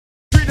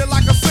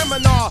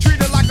seminar,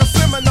 treat it like a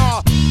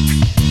seminar.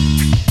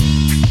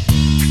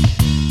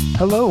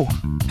 Hello,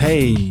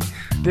 Hey,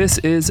 this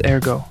is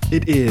Ergo.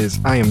 it is.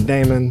 I am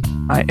Damon,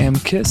 I am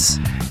Kiss.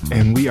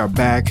 and we are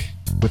back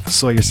with the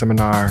Sawyer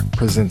Seminar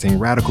presenting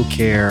Radical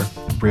Care,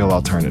 Real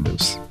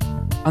Alternatives.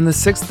 On the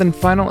sixth and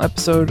final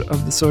episode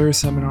of the Sawyer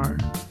Seminar,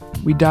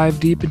 we dive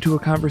deep into a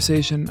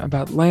conversation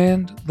about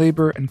land,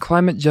 labor, and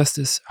climate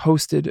justice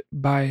hosted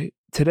by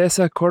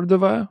Teresa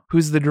Cordova,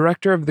 who's the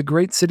director of the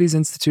Great Cities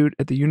Institute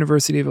at the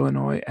University of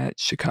Illinois at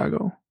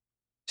Chicago.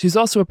 She's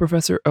also a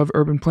professor of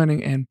urban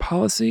planning and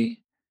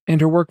policy, and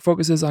her work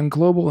focuses on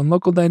global and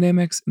local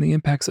dynamics and the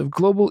impacts of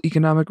global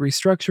economic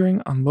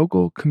restructuring on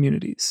local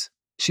communities.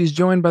 She's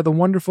joined by the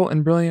wonderful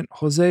and brilliant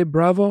Jose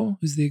Bravo,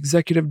 who's the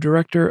executive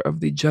director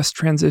of the Just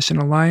Transition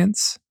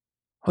Alliance.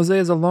 Jose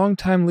is a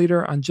longtime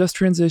leader on just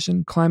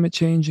transition, climate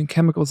change, and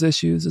chemicals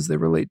issues as they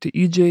relate to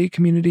EJ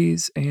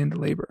communities and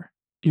labor.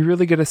 You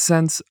really get a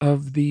sense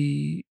of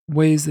the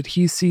ways that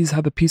he sees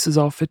how the pieces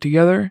all fit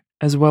together,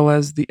 as well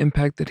as the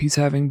impact that he's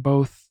having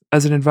both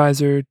as an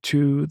advisor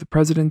to the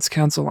President's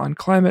Council on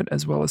Climate,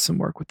 as well as some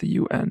work with the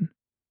UN.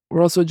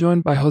 We're also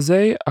joined by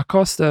Jose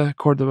Acosta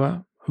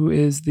Cordova, who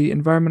is the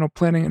environmental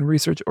planning and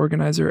research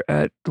organizer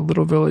at the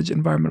Little Village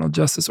Environmental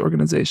Justice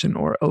Organization,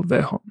 or El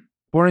Vejo.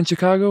 Born in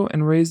Chicago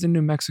and raised in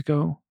New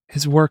Mexico,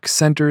 his work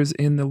centers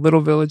in the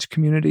Little Village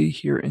community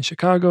here in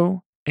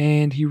Chicago,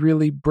 and he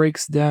really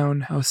breaks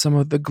down how some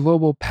of the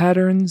global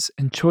patterns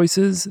and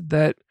choices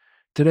that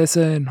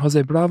Teresa and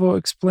Jose Bravo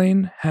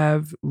explain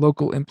have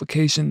local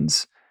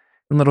implications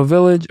in Little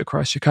Village,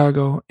 across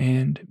Chicago,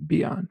 and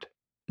beyond.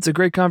 It's a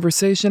great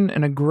conversation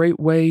and a great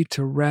way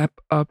to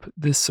wrap up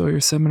this Sawyer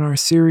Seminar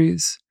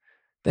series.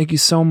 Thank you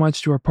so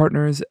much to our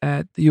partners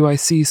at the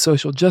UIC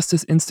Social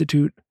Justice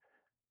Institute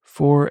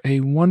for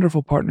a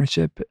wonderful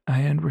partnership,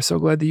 and we're so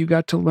glad that you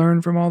got to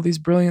learn from all these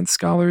brilliant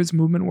scholars,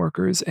 movement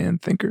workers, and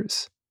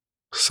thinkers.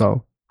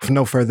 So, with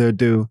no further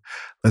ado,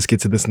 let's get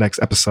to this next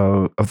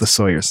episode of the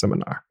Sawyer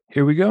Seminar.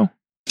 Here we go.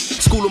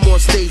 School them on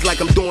stage like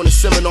I'm doing a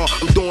seminar.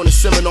 I'm doing a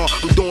seminar.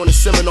 I'm doing a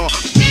seminar.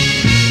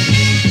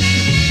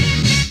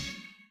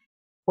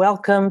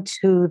 Welcome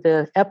to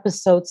the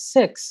episode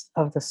 6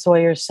 of the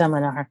Sawyer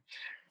Seminar.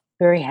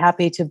 Very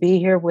happy to be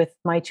here with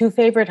my two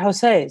favorite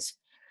Jose's,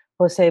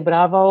 Jose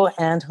Bravo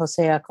and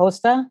Jose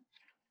Acosta.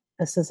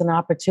 This is an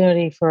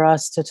opportunity for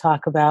us to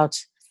talk about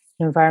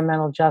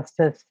environmental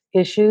justice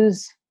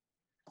issues,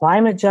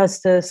 climate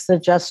justice, the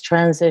just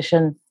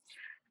transition,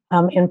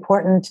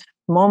 important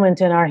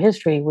moment in our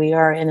history. We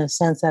are, in a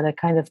sense, at a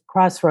kind of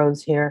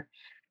crossroads here.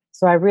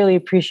 So I really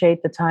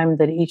appreciate the time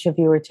that each of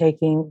you are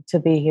taking to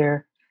be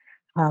here.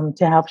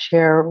 To help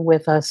share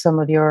with us some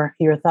of your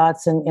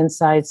thoughts and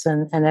insights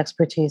and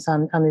expertise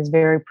on these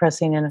very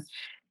pressing and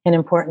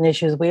important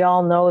issues. We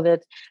all know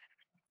that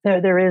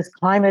there is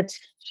climate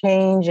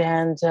change,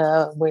 and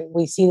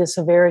we see the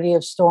severity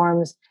of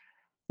storms.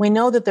 We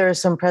know that there are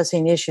some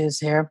pressing issues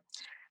here,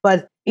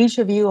 but each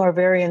of you are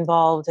very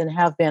involved and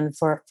have been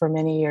for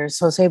many years.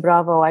 Jose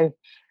Bravo, I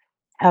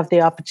have the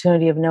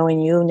opportunity of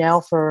knowing you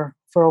now for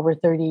over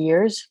 30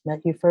 years. Met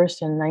you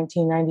first in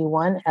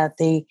 1991 at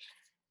the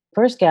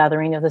first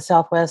gathering of the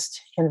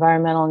Southwest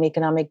Environmental and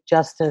Economic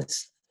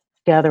Justice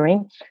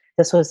Gathering.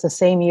 This was the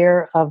same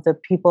year of the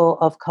People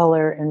of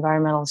Color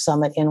Environmental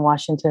Summit in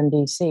Washington,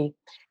 D.C.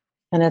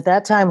 And at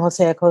that time,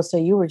 Jose Acosta,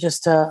 you were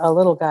just a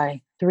little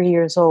guy, 3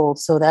 years old.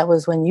 So that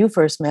was when you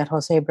first met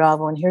Jose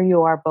Bravo. And here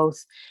you are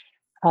both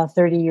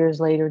 30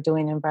 years later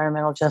doing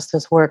environmental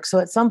justice work. So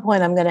at some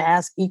point, I'm going to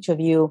ask each of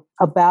you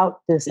about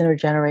this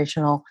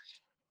intergenerational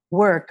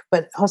work.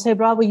 But Jose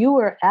Bravo, you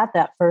were at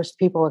that first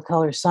People of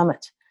Color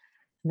Summit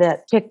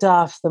that kicked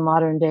off the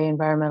modern day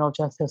environmental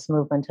justice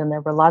movement. And there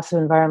were lots of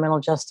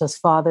environmental justice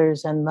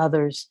fathers and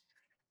mothers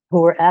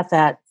who were at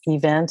that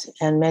event,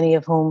 and many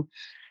of whom,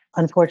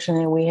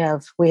 unfortunately, we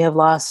have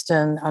lost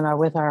and are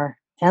with our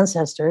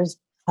ancestors.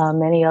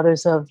 Many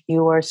others of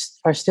you are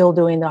still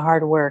doing the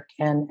hard work.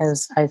 And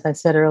as I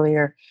said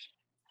earlier,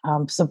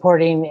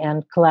 supporting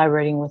and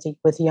collaborating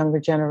with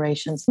younger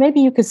generations. Maybe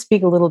you could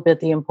speak a little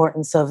bit the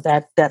importance of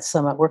that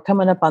summit. We're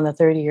coming up on the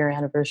 30-year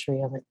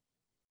anniversary of it.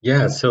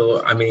 Yeah,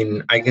 so I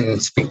mean, I can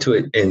speak to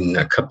it in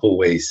a couple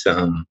ways.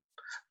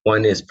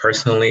 One is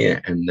personally,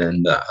 and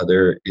then the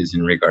other is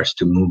in regards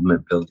to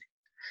movement building.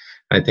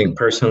 I think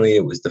personally,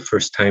 it was the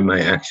first time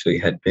I actually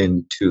had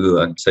been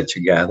to such a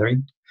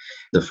gathering,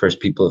 the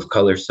first People of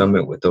Color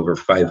Summit with over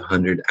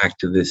 500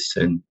 activists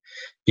and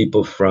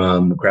people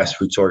from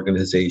grassroots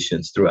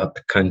organizations throughout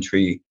the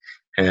country,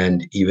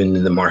 and even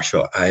in the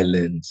Marshall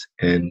Islands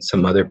and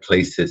some other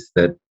places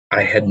that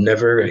I had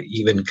never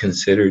even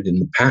considered in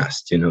the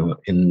past,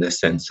 in the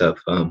sense of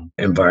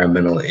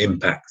environmental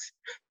impacts.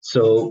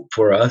 So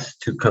for us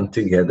to come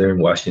together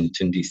in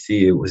Washington,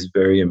 D.C., it was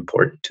very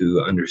important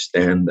to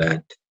understand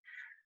that,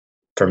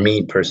 for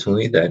me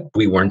personally, that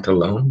we weren't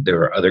alone. There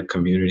were other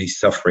communities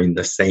suffering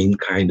the same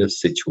kind of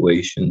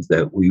situations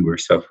that we were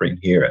suffering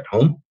here at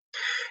home.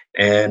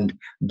 And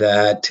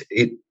that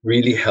it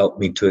really helped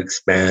me to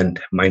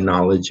expand my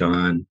knowledge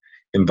on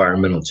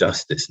environmental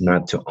justice,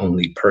 not to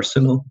only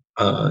personal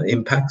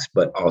impacts,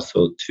 but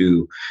also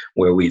to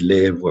where we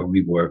live, where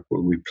we work,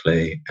 where we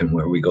play, and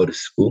where we go to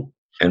school.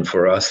 And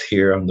for us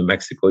here on the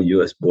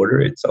Mexico-US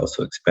border, it's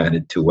also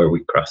expanded to where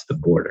we cross the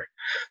border.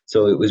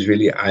 So it was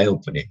really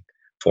eye-opening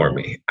for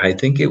me. I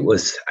think it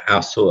was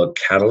also a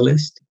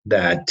catalyst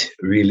that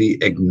really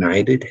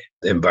ignited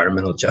the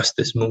environmental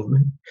justice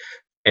movement.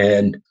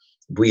 And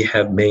we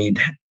have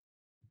made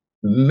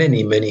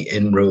many, many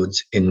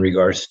inroads in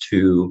regards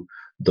to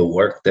the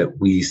work that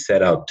we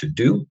set out to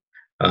do.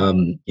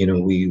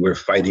 We were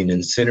fighting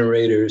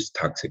incinerators,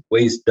 toxic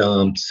waste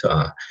dumps,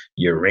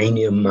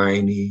 uranium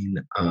mining,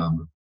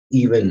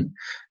 even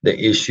the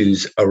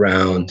issues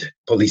around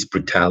police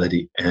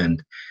brutality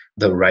and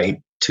the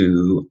right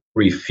to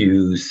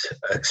refuse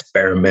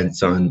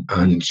experiments on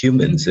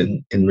humans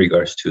in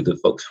regards to the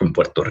folks from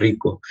Puerto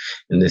Rico,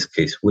 in this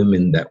case,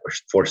 women that were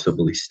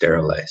forcibly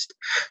sterilized.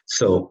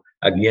 So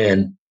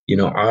again,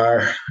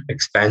 our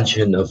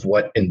expansion of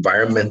what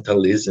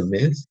environmentalism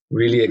is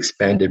really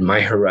expanded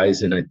my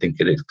horizon. I think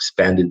it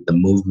expanded the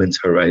movement's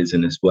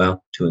horizon as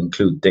well to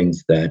include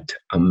things that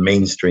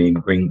mainstream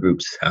green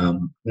groups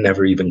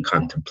never even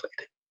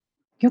contemplated.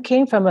 You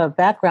came from a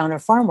background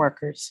of farm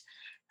workers,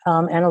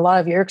 and a lot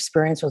of your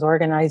experience was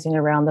organizing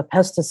around the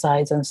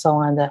pesticides and so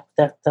on that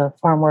the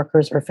farm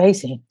workers were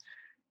facing.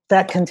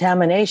 That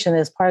contamination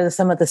is part of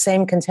some of the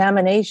same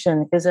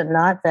contamination, is it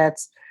not?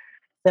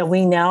 That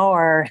we now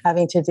are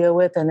having to deal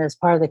with, and is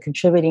part of the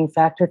contributing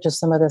factor to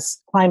some of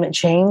this climate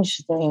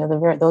change,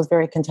 those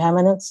very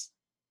contaminants?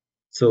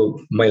 So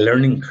my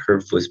learning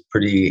curve was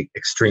pretty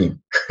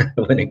extreme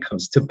when it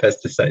comes to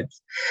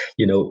pesticides.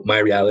 My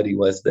reality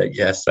was that,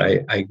 yes,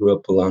 I grew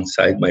up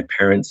alongside my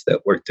parents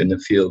that worked in the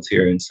fields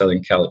here in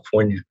Southern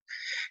California,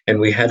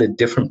 and we had a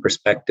different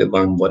perspective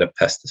on what a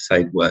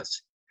pesticide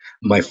was.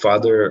 My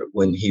father,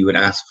 when he would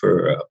ask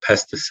for a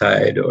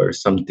pesticide or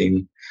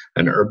something,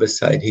 an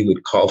herbicide, he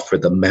would call for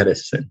the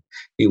medicine.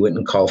 He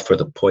wouldn't call for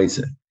the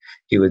poison.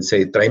 He would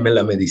say, tráeme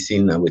la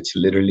medicina, which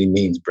literally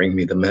means bring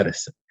me the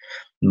medicine.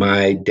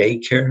 My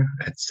daycare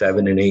at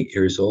 7 and 8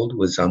 years old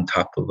was on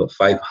top of a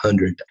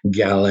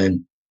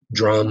 500-gallon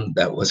drum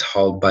that was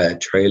hauled by a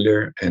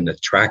trailer and a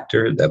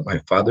tractor that my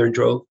father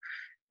drove.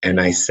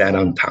 And I sat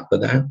on top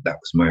of that. That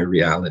was my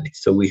reality.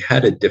 So we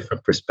had a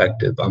different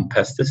perspective on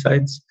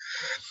pesticides.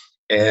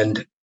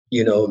 And,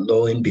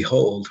 lo and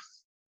behold,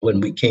 when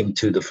we came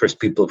to the first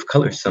People of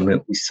Color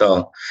Summit, we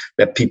saw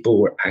that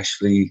people were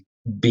actually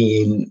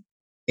being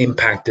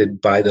impacted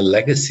by the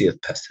legacy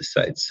of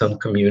pesticides. Some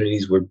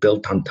communities were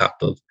built on top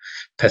of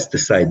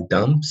pesticide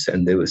dumps,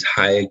 and there was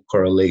high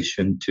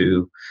correlation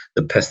to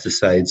the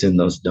pesticides in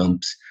those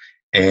dumps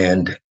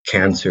and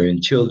cancer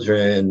in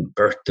children,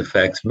 birth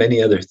defects,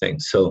 many other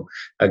things. So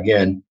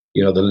again,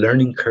 the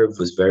learning curve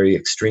was very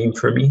extreme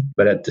for me,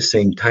 but at the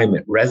same time,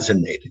 it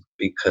resonated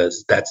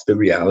because that's the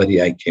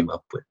reality I came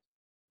up with.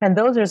 And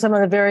those are some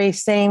of the very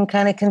same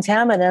kind of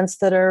contaminants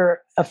that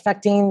are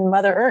affecting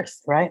Mother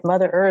Earth, right?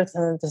 Mother Earth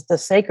and the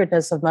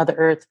sacredness of Mother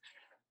Earth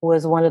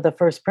was one of the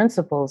first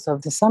principles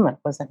of the summit,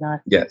 was it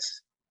not?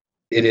 Yes.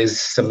 It is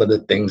some of the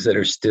things that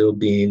are still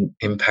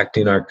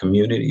impacting our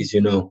communities.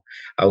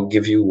 I'll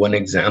give you one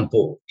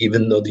example.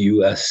 Even though the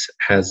U.S.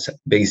 has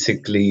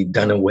basically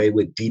done away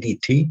with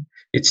DDT,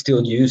 it's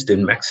still used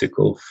in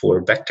Mexico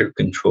for vector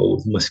control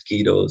of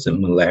mosquitoes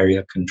and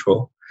malaria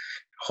control.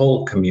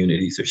 Whole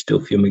communities are still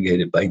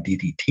fumigated by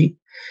DDT.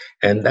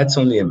 And that's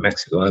only in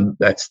Mexico.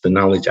 That's the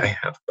knowledge I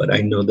have. But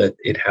I know that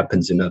it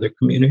happens in other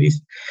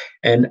communities.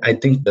 And I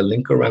think the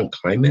link around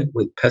climate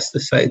with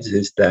pesticides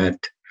is that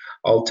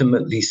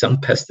ultimately some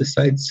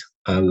pesticides,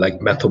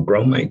 like methyl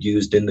bromide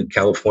used in the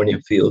California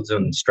fields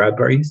on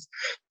strawberries,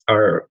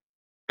 are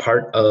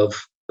part of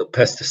the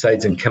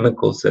pesticides and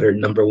chemicals that are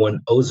number one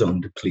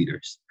ozone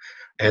depleters.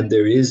 And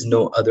there is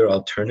no other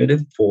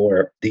alternative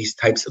for these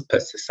types of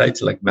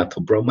pesticides like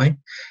methyl bromide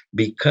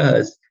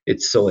because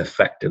it's so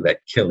effective at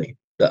killing.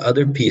 The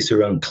other piece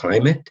around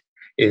climate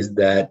is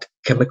that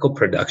chemical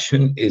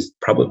production is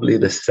probably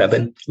the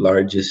 7th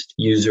largest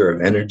user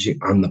of energy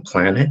on the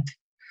planet.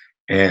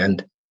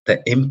 And the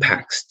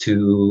impacts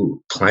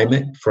to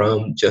climate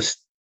from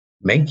just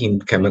making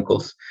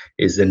chemicals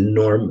is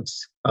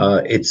enormous.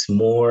 It's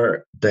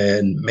more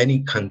than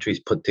many countries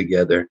put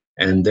together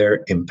and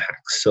their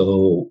impacts.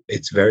 So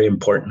it's very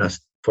important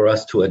for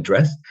us to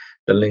address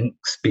the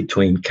links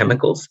between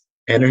chemicals,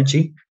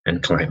 energy,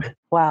 and climate.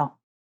 Wow.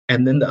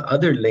 And then the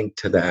other link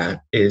to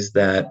that is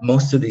that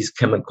most of these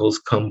chemicals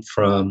come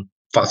from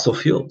fossil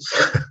fuels.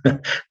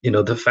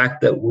 The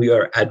fact that we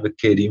are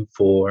advocating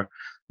for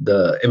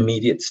the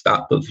immediate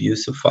stop of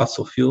use of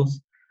fossil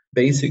fuels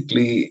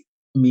basically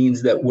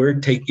means that we're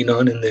taking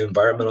on in the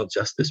environmental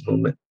justice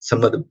movement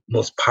some of the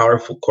most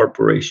powerful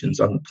corporations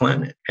on the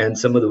planet and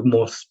some of the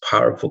most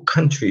powerful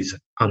countries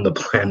on the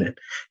planet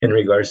in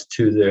regards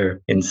to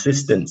their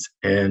insistence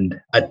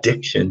and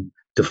addiction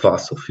to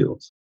fossil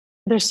fuels.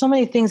 There's so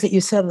many things that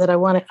you said that I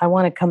want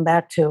to come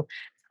back to.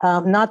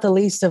 Not the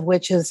least of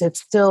which is it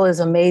still is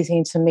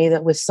amazing to me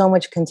that with so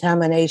much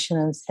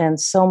contamination and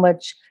so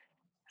much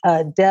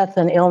death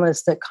and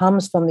illness that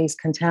comes from these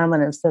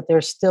contaminants, that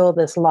there's still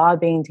this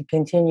lobbying to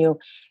continue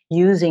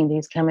using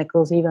these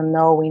chemicals, even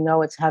though we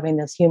know it's having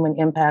this human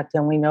impact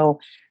and we know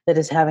that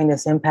it's having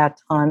this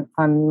impact on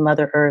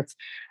Mother Earth,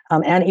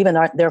 and even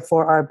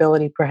therefore our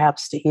ability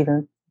perhaps to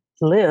even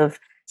live.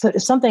 So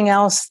something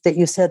else that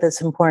you said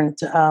that's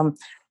important.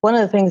 One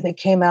of the things that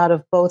came out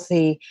of both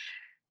the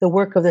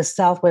work of the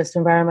Southwest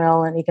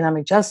Environmental and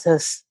Economic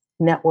Justice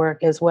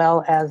Network, as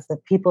well as the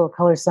People of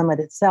Color Summit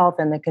itself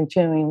and the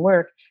continuing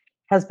work,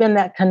 has been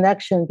that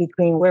connection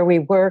between where we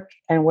work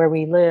and where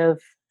we live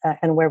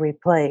and where we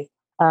play.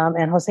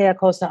 And Jose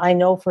Acosta, I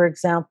know, for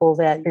example,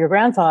 that your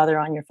grandfather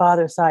on your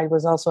father's side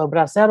was also a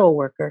bracero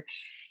worker.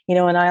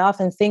 And I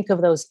often think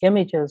of those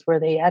images where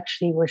they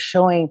actually were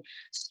showing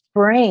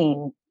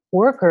spraying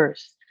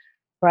workers,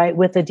 right,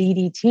 with the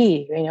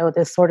DDT,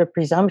 this sort of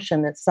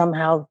presumption that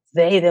somehow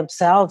they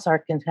themselves are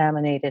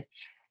contaminated.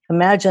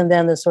 Imagine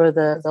then the sort of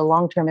the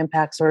long-term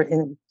impacts or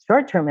in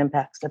short-term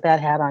impacts that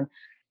had on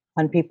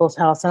people's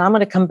health. And I'm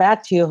going to come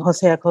back to you,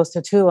 Jose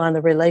Acosta, too, on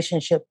the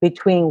relationship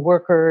between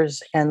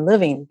workers and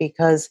living,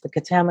 because the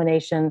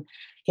contamination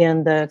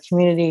in the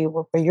community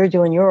where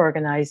you're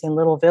organizing,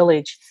 Little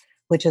Village,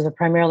 which is a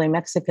primarily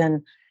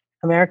Mexican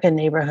American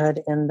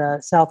neighborhood in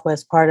the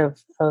southwest part of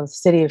the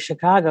city of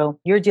Chicago,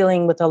 you're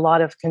dealing with a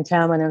lot of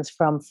contaminants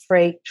from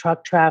freight,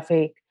 truck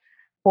traffic,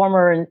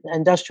 former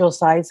industrial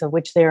sites, of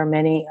which there are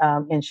many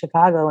in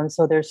Chicago. And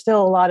so there's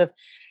still a lot of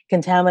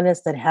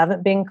contaminants that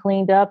haven't been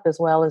cleaned up, as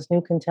well as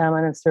new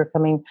contaminants that are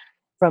coming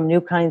from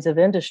new kinds of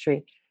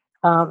industry.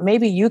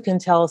 Maybe you can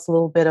tell us a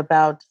little bit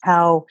about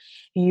how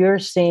you're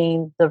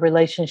seeing the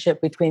relationship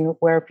between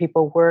where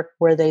people work,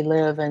 where they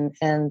live,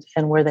 and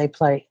where they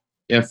play.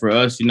 Yeah, for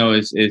us,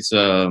 it's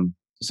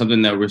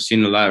something that we're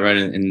seeing a lot, right,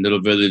 in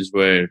Little Village,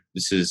 where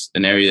this is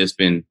an area that's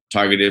been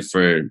targeted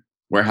for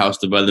warehouse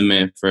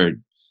development, for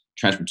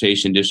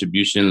transportation,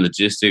 distribution,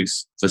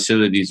 logistics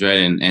facilities, right,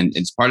 and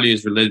it's partly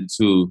is related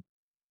to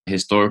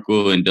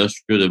historical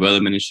industrial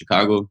development in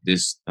Chicago.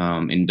 This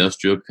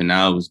industrial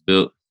canal was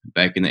built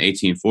back in the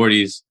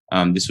 1840s.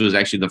 This was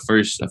actually the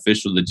first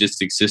official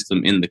logistics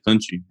system in the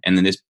country. And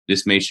then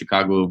this made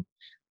Chicago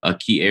a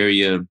key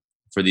area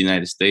for the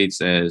United States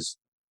as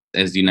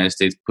the United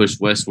States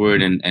pushed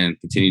westward and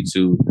continued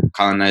to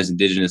colonize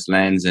indigenous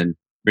lands and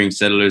bring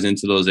settlers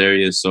into those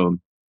areas. So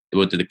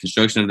with the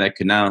construction of that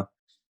canal,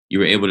 you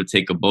were able to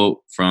take a boat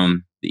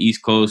from the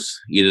East Coast,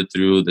 either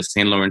through the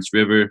St. Lawrence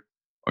River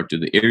or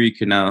through the Erie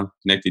Canal,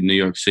 connecting New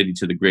York City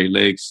to the Great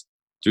Lakes,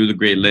 through the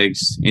Great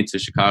Lakes into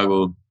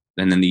Chicago.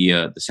 And then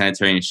the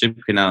Sanitary and Ship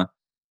Canal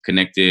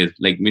connected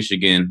Lake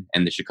Michigan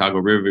and the Chicago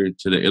River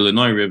to the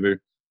Illinois River,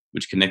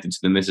 which connected to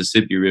the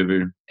Mississippi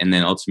River, and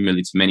then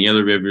ultimately to many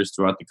other rivers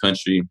throughout the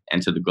country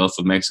and to the Gulf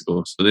of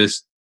Mexico. So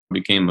this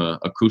became a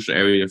crucial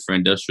area for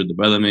industrial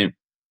development.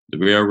 The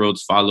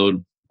railroads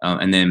followed,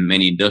 and then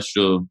many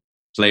industrial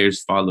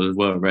players followed as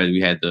well, right?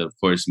 We had, of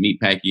course, meat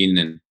packing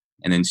and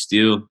then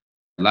steel.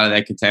 A lot of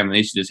that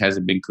contamination just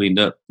hasn't been cleaned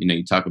up.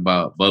 You talk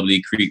about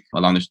Bubbly Creek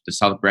along the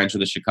south branch of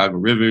the Chicago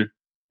River,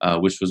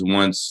 which was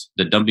once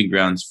the dumping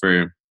grounds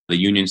for the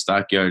Union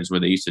stockyards where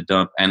they used to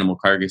dump animal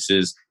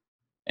carcasses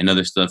and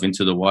other stuff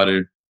into the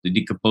water. The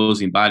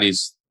decomposing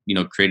bodies,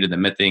 created the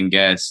methane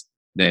gas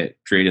that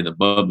created the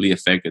bubbly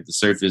effect at the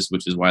surface,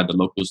 which is why the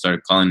locals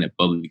started calling it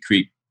Bubbly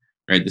Creek,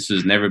 right? This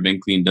has never been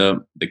cleaned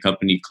up. The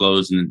company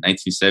closed in the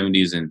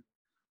 1970s and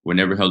were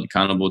never held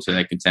accountable to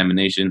that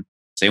contamination.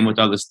 Same with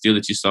all the steel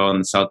that you saw on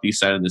the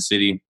southeast side of the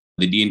city.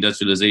 The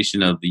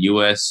deindustrialization of the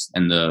U.S.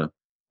 and the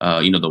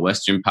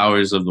Western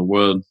powers of the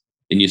world.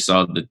 Then you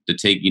saw the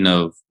taking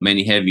of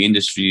many heavy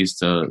industries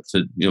to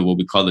what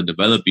we call the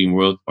developing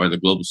world or the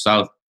global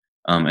south.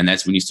 And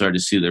that's when you start to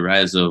see the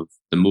rise of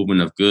the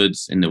movement of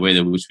goods in the way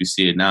that which we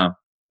see it now,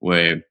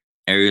 where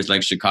areas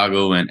like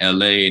Chicago and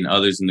LA and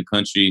others in the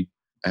country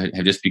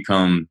have just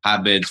become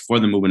hotbeds for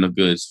the movement of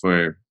goods,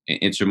 for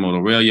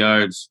intermodal rail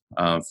yards,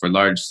 for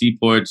large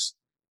seaports,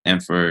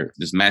 and for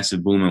this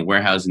massive boom in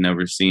warehousing that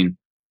we're seeing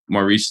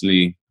more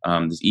recently,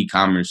 this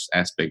e-commerce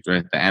aspect,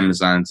 right? The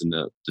Amazons and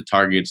the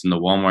Targets and the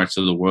Walmarts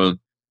of the world.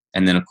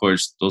 And then, of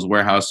course, those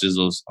warehouses,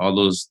 all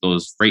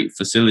those freight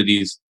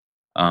facilities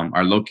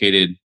are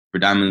located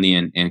predominantly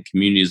in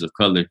communities of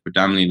color,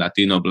 predominantly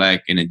Latino,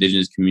 Black, and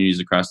indigenous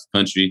communities across the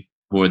country,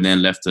 who are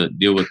then left to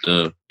deal with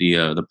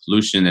the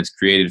pollution that's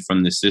created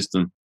from the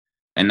system.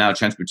 And now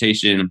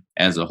transportation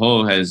as a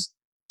whole has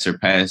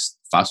surpassed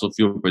fossil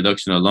fuel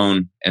production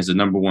alone as the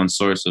number one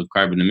source of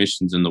carbon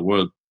emissions in the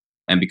world.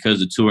 And because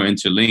the two are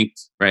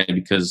interlinked, right,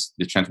 because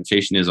the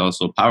transportation is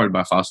also powered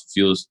by fossil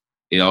fuels,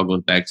 it all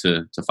goes back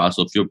to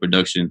fossil fuel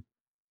production.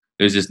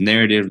 There's this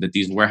narrative that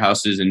these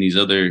warehouses and these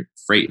other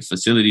freight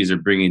facilities are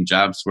bringing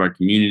jobs to our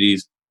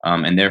communities,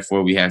 and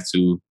therefore we have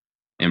to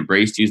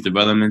embrace these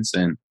developments.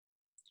 And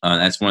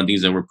that's one of the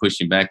things that we're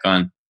pushing back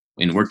on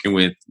in working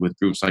with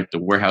groups like the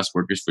Warehouse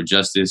Workers for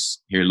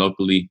Justice here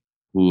locally,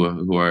 who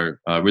are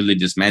really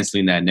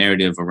dismantling that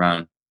narrative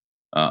around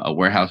a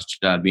warehouse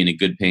job being a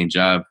good paying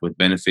job with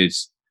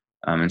benefits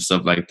and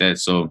stuff like that.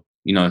 So,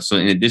 so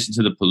in addition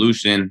to the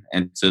pollution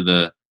and to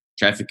the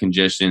traffic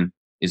congestion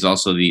is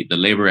also the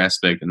labor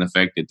aspect and the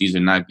fact that these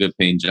are not good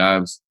paying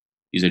jobs.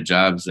 These are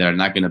jobs that are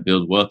not going to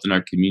build wealth in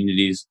our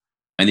communities.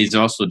 And these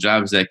are also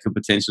jobs that could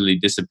potentially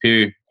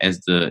disappear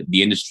as the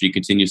industry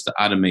continues to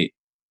automate.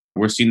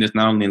 We're seeing this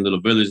not only in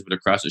Little Village, but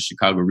across the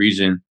Chicago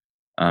region.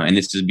 And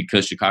this is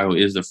because Chicago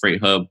is the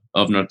freight hub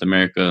of North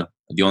America,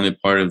 the only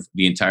part of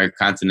the entire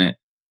continent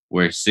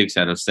where 6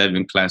 out of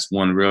 7 Class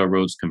 1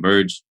 railroads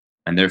converge,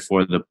 and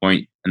therefore the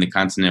point in the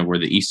continent where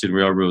the Eastern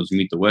railroads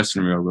meet the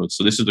Western railroads.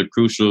 So this is a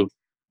crucial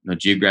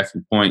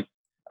geographic point,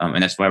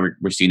 and that's why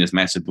we're seeing this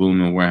massive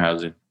boom in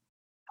warehousing.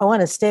 I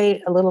want to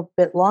stay a little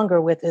bit longer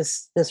with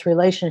this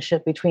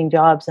relationship between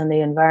jobs and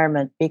the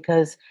environment,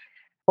 because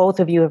both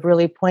of you have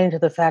really pointed to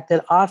the fact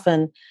that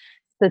often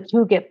the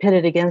two get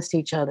pitted against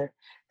each other,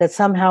 that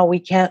somehow we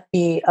can't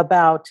be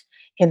about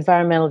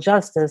environmental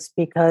justice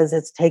because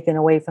it's taken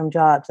away from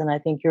jobs. And I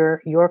think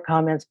your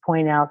comments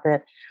point out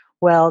that,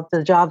 well,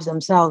 the jobs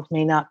themselves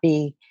may not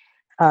be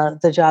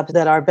the jobs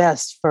that are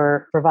best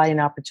for providing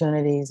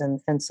opportunities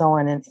and so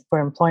on and for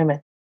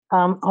employment.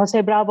 Jose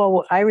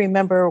Bravo, I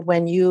remember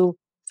when you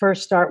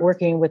first start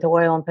working with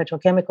oil and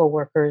petrochemical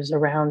workers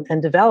around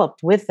and developed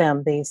with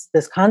them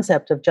this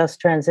concept of just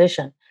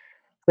transition,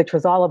 which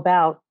was all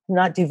about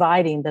not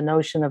dividing the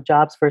notion of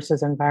jobs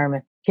versus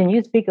environment. Can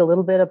you speak a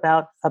little bit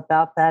about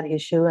that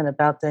issue and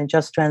about the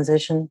just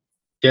transition?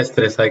 Yes,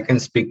 Teresa, I can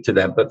speak to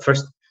that. But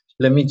first,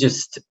 let me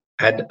just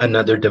add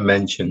another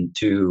dimension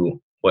to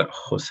what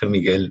Jose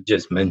Miguel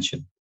just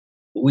mentioned.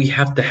 We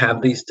have to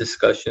have these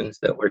discussions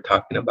that we're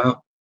talking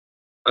about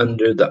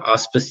under the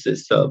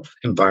auspices of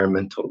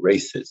environmental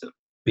racism.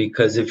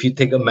 Because if you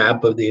take a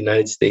map of the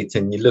United States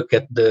and you look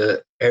at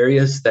the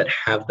areas that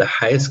have the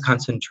highest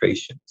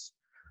concentrations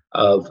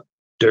of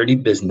dirty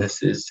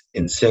businesses,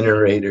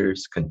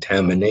 incinerators,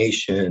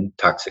 contamination,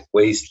 toxic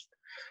waste,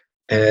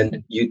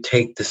 and you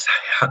take the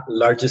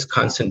largest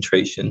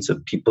concentrations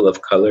of people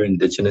of color,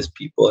 indigenous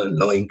people, and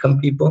low-income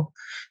people,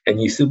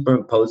 and you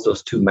superimpose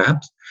those two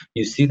maps,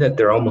 you see that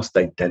they're almost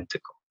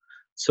identical.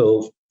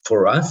 So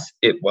for us,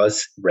 it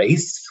was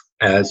race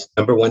as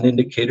number one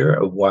indicator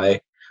of why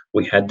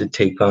we had to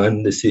take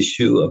on this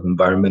issue of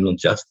environmental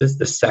justice.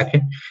 The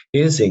second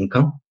is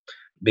income,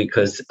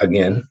 because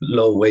again,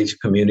 low-wage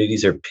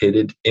communities are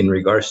pitted in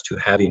regards to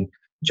having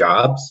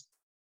jobs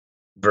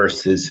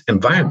versus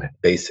environment,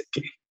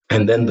 basically.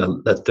 And then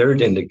the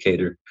third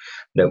indicator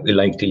that we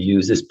like to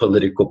use is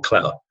political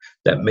clout,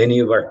 that many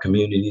of our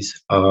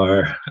communities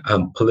are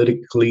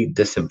politically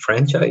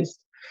disenfranchised.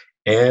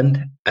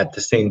 And at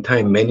the same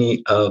time,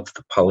 many of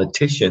the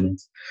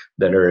politicians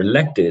that are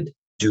elected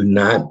do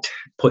not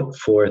put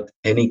forth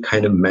any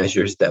kind of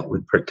measures that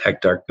would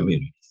protect our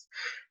communities.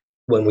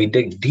 When we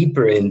dig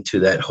deeper into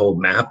that whole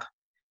map,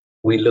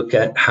 we look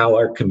at how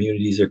our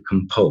communities are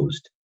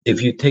composed.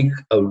 If you take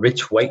a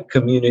rich white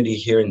community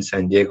here in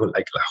San Diego,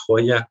 like La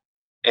Jolla,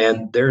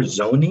 and their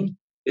zoning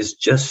is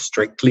just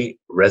strictly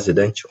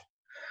residential.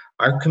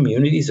 Our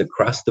communities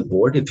across the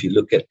board, if you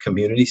look at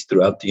communities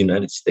throughout the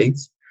United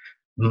States,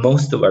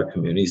 most of our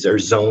communities are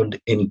zoned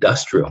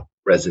industrial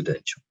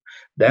residential.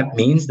 That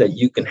means that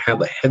you can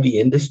have a heavy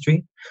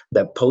industry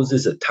that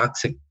poses a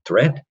toxic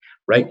threat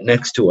right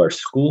next to our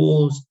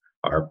schools,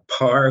 our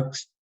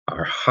parks,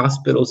 our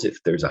hospitals,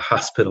 if there's a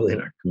hospital in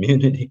our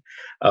community,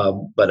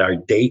 but our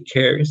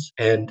daycares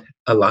and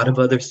a lot of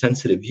other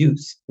sensitive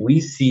use.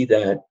 We see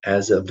that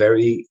as a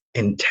very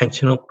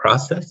intentional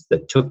process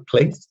that took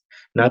place,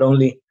 not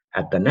only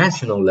at the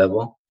national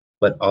level,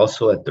 but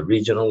also at the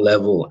regional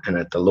level and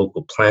at the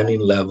local planning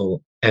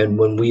level. And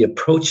when we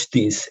approached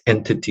these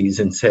entities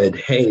and said,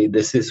 hey,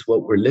 this is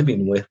what we're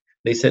living with,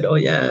 they said, oh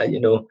yeah,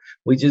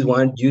 we just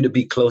want you to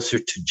be closer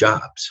to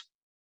jobs.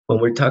 When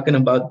we're talking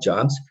about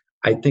jobs,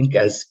 I think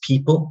as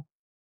people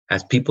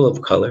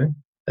of color,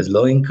 as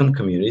low-income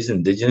communities,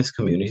 indigenous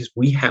communities,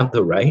 we have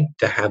the right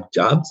to have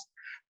jobs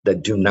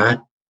that do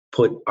not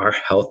put our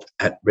health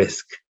at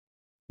risk.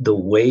 The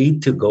way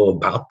to go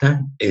about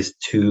that is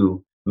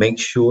to make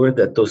sure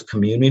that those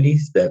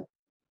communities that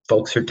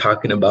folks are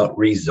talking about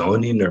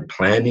rezoning or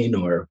planning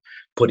or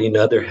putting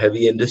other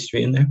heavy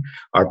industry in there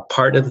are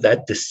part of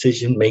that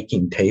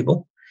decision-making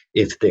table.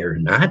 If they're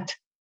not,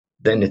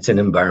 then it's an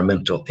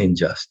environmental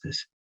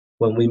injustice.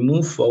 When we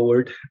move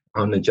forward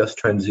on the just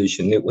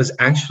transition, it was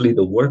actually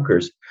the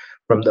workers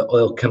from the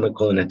Oil,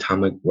 Chemical, and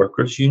Atomic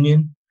Workers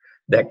Union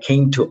that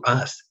came to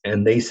us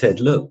and they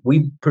said, look,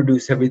 we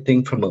produce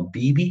everything from a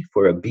BB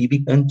for a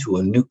BB gun to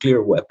a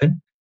nuclear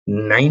weapon,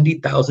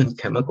 90,000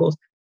 chemicals,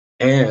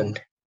 and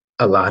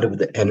a lot of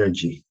the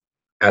energy.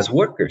 As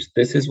workers,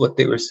 this is what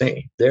they were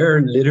saying. There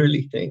are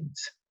literally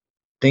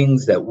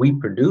things that we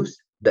produce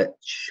that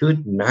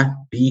should not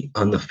be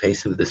on the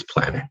face of this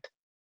planet.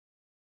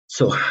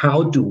 So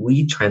how do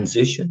we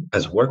transition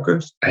as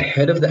workers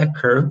ahead of that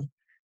curve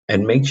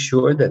and make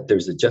sure that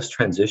there's a just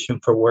transition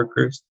for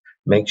workers,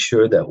 make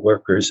sure that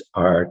workers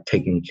are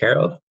taken care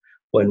of?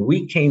 When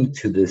we came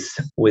to this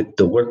with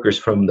the workers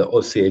from the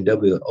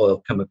OCAW,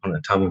 Oil, Chemical, and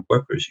Atomic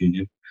Workers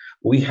Union,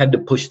 we had to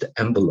push the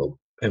envelope.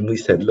 And we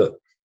said, look,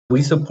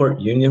 we support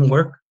union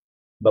work,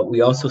 but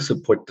we also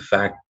support the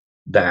fact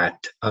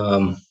that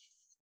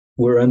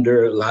we're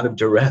under a lot of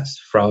duress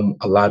from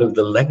a lot of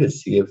the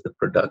legacy of the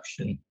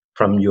production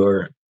from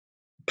your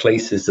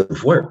places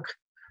of work.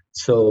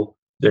 So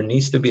there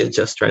needs to be a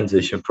just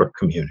transition for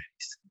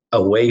communities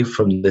away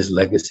from this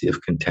legacy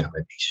of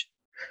contamination.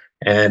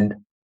 And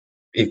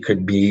it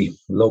could be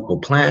local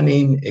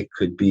planning, it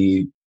could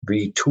be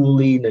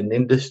retooling an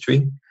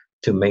industry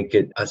to make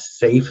it a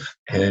safe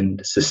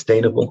and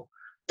sustainable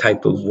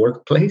type of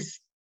workplace.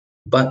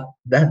 But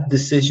that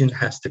decision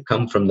has to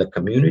come from the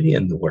community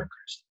and the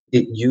workers.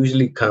 It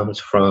usually comes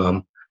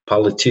from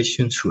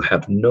politicians who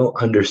have no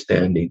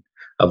understanding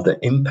of the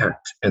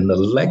impact and the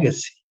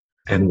legacy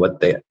and what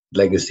that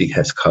legacy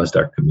has caused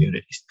our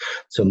communities.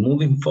 So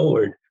moving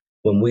forward,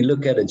 when we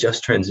look at a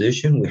just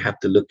transition, we have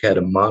to look at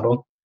a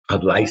model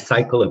of life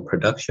cycle of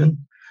production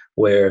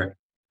where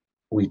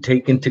we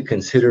take into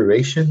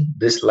consideration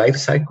this life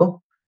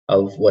cycle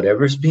of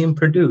whatever's being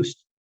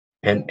produced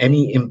and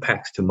any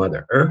impacts to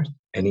Mother Earth,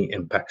 any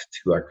impacts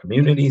to our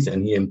communities,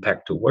 any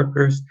impact to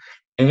workers,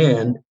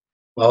 and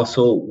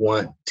also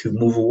want to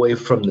move away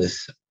from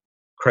this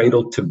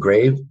cradle to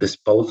grave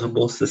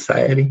disposable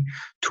society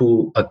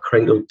to a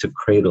cradle to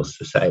cradle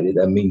society.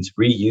 That means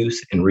reuse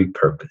and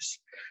repurpose.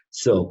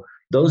 So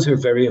those are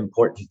very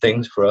important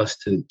things for us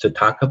to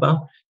talk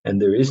about. And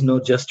there is no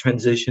just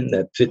transition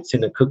that fits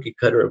in a cookie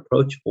cutter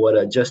approach. What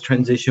a just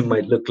transition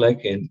might look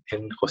like in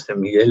Jose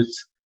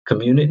Miguel's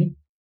community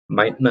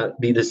might not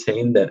be the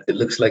same that it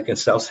looks like in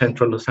South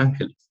Central Los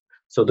Angeles.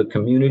 So the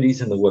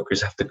communities and the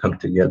workers have to come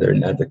together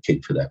and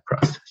advocate for that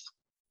process.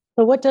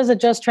 So what does a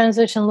just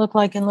transition look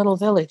like in Little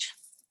Village,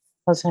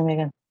 Jose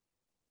Miguel?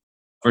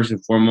 First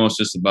and foremost,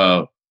 just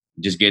about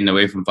just getting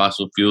away from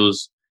fossil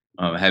fuels,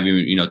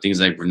 having,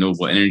 things like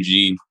renewable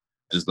energy.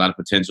 There's a lot of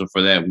potential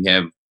for that. We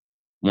have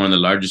one of the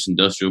largest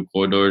industrial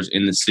corridors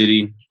in the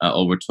city,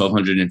 over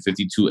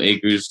 1,252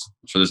 acres.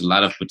 So there's a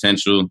lot of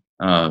potential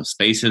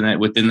space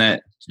within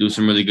that to do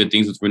some really good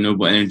things with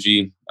renewable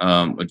energy,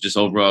 but just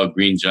overall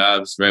green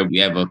jobs, right? We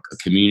have a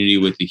community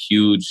with a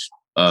huge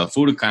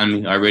food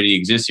economy already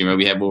existing, right?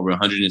 We have over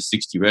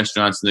 160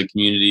 restaurants in the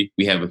community.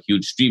 We have a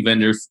huge street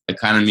vendor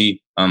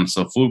economy.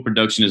 So food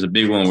production is a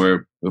big one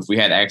where if we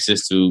had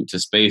access to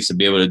space to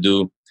be able to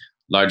do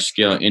large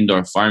scale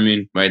indoor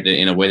farming, right,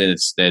 in a way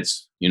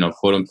that's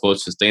quote unquote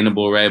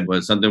sustainable, right?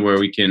 But something where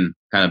we can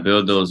kind of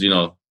build those,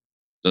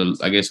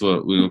 I guess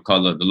what we would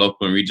call the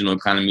local and regional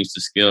economies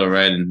to scale,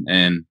 right?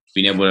 And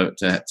being able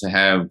to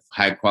have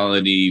high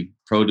quality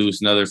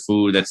produce and other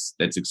food that's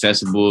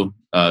accessible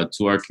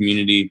to our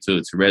community,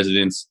 to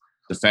residents.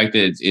 The fact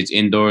that it's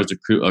indoors is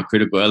a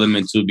critical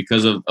element too,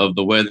 because of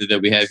the weather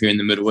that we have here in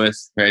the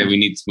Midwest, right? We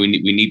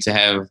need to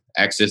have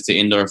access to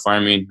indoor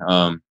farming.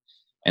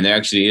 And there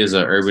actually is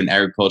an urban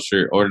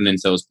agriculture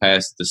ordinance that was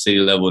passed at the city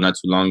level not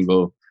too long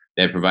ago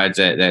that provides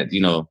that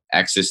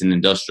access in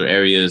industrial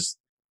areas.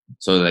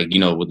 So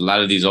with a lot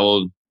of these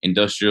old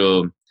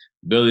industrial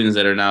buildings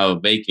that are now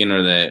vacant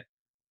or that,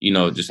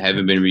 just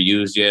haven't been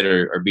reused yet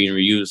or are being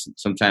reused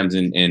sometimes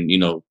and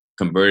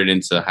converted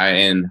into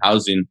high-end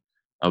housing,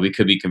 we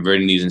could be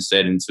converting these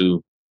instead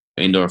into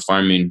indoor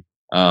farming.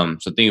 So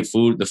I think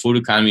the food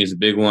economy is a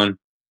big one.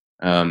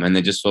 And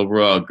then just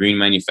overall green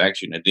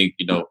manufacturing. I think,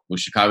 with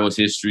Chicago's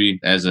history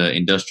as an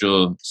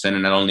industrial center,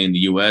 not only in the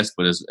U.S.,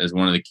 but as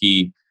one of the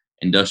key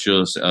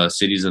industrial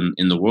cities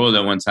in the world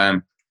at one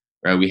time,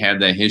 right? We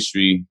have that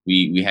history.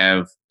 We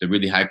have the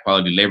really high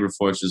quality labor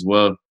force as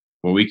well,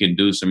 where we can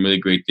do some really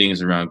great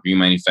things around green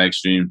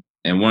manufacturing.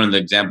 And one of the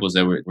examples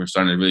that we're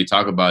starting to really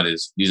talk about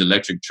is these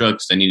electric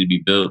trucks that need to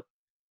be built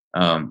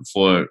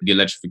for the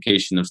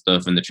electrification of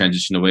stuff and the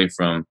transition away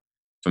from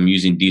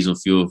using diesel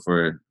fuel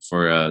for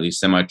these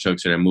semi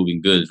trucks that are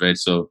moving goods, right?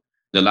 So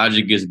the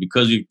logic is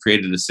because we've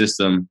created a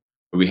system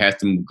where we have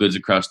to move goods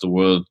across the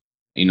world,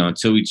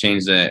 until we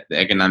change the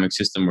economic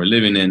system we're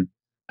living in,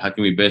 how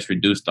can we best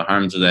reduce the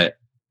harms of that?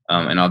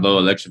 And although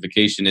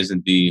electrification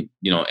isn't the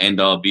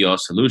end all be all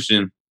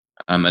solution,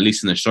 at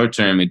least in the short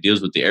term, it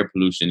deals with the air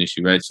pollution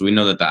issue, right? So we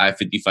know that the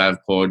I-55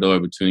 corridor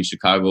between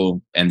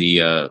Chicago and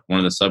the one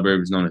of the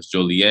suburbs known as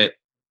Joliet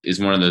is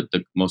one of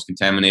the most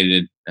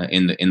contaminated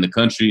in the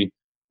country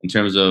in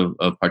terms of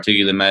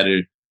particulate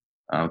matter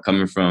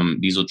coming from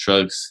diesel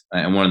trucks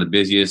and one of the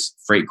busiest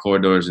freight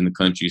corridors in the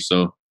country.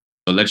 So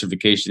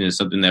electrification is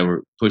something that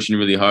we're pushing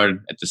really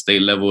hard at the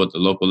state level, at the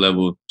local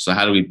level. So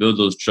how do we build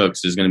those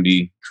trucks is going to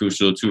be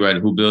crucial too, right?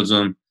 Who builds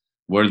them?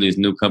 What are these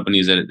new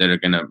companies that are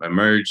going to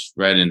emerge,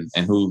 right?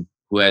 And who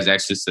has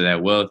access to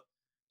that wealth?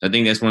 I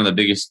think that's one of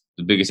the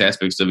biggest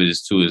aspects of it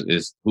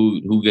is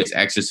who gets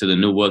access to the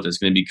new wealth that's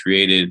going to be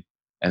created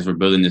as we're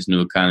building this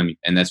new economy.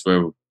 And that's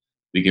where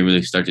we can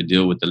really start to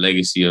deal with the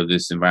legacy of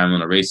this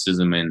environmental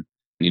racism and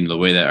the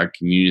way that our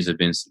communities have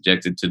been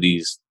subjected to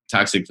these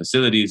toxic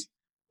facilities.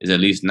 Is at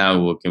least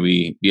now, can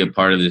we be a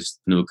part of this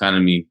new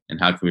economy and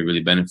how can we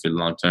really benefit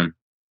long term?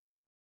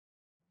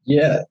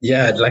 Yeah,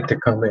 I'd like to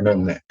comment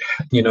on that.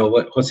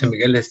 What Jose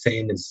Miguel is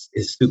saying is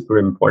super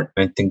important.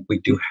 I think we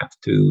do have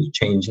to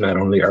change not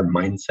only our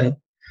mindset,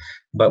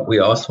 but we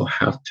also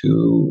have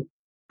to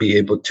be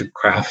able to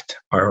craft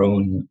our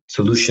own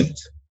solutions.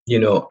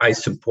 I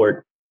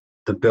support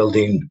the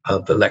building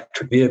of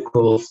electric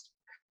vehicles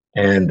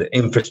and the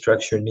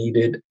infrastructure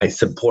needed. I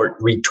support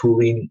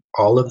retooling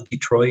all of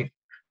Detroit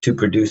to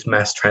produce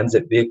mass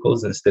transit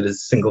vehicles instead of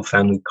single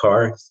family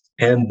cars.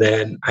 And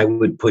then I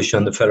would push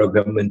on the federal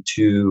government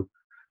to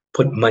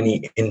put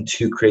money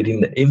into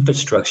creating the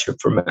infrastructure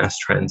for mass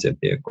transit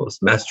vehicles.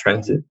 Mass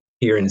transit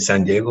here in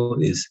San Diego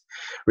is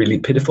really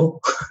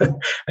pitiful,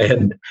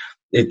 and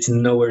it's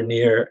nowhere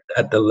near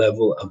at the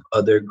level of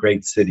other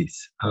great cities.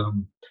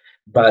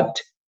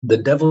 But the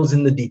devil's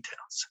in the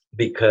details,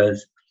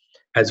 because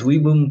as we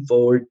move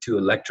forward to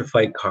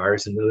electrified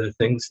cars and other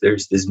things,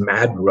 there's this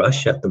mad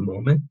rush at the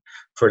moment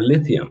for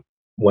lithium.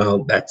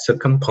 Well, that's a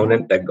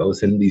component that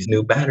goes in these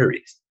new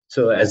batteries.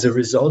 So as a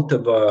result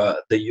of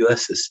the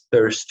US's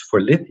thirst for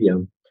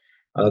lithium,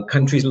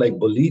 countries like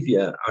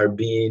Bolivia are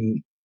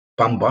being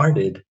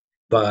bombarded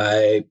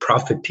by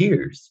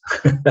profiteers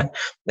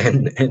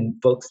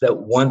and folks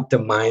that want to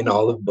mine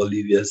all of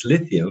Bolivia's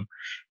lithium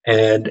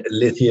and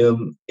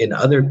lithium in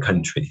other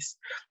countries.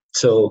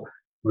 So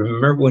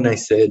remember when I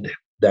said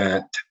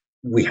that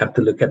we have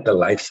to look at the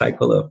life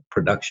cycle of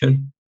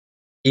production?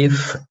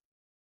 If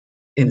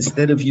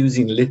instead of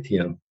using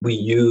lithium, we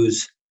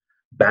use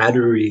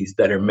batteries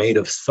that are made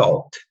of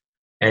salt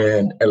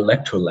and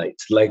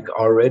electrolytes, like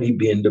already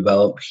being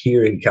developed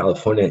here in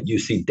California at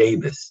UC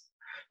Davis.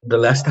 The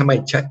last time I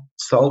checked,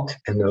 salt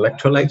and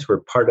electrolytes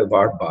were part of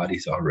our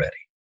bodies already.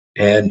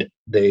 And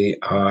they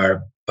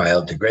are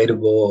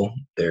biodegradable,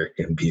 they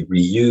can be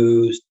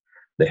reused,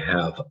 they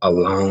have a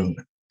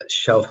long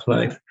shelf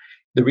life.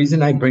 The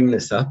reason I bring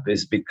this up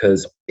is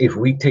because if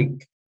we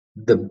take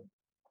the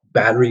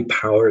battery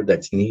power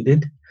that's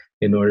needed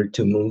in order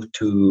to move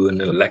to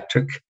an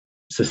electric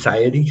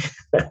society,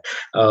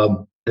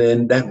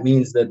 then that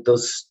means that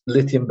those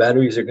lithium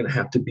batteries are going to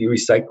have to be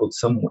recycled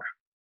somewhere.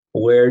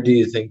 Where do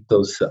you think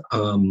those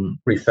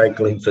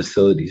recycling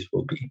facilities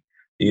will be?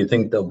 Do you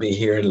think they'll be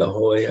here in La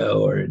Jolla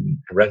or in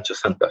Rancho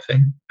Santa Fe?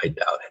 I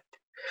doubt it.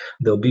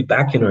 They'll be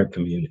back in our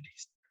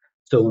communities.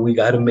 So we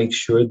got to make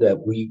sure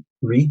that we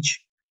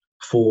reach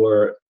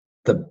for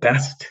the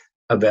best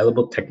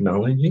available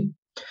technology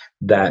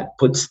that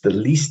puts the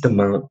least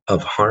amount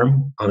of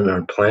harm on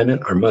our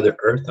planet, our Mother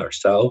Earth,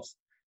 ourselves,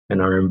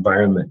 and our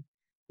environment.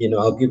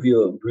 I'll give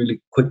you a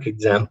really quick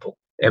example.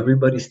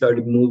 Everybody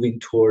started moving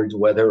towards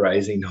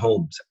weatherizing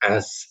homes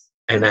as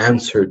an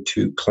answer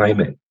to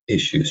climate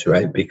issues,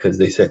 right? Because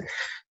they said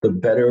the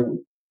better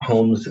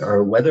homes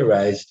are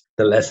weatherized,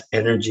 the less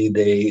energy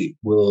they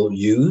will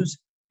use.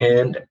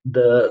 And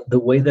the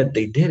way that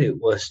they did it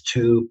was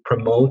to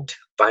promote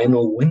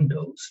vinyl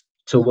windows.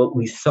 So what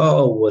we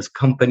saw was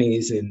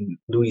companies in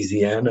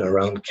Louisiana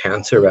around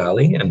Cancer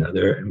Alley and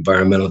other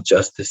environmental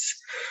justice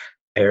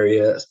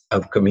areas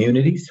of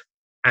communities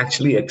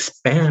actually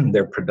expand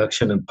their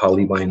production of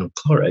polyvinyl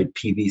chloride,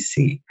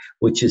 PVC,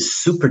 which is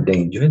super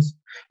dangerous.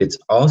 It's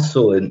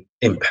also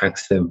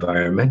impacts the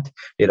environment.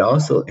 It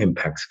also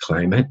impacts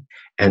climate,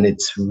 and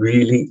it's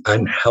really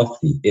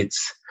unhealthy.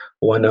 It's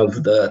one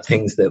of the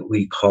things that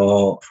we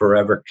call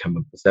forever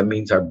chemicals. That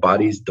means our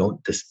bodies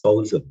don't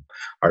dispose of them.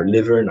 Our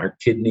liver and our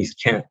kidneys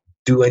can't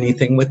do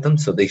anything with them,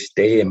 so they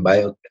stay and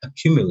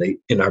bioaccumulate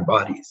in our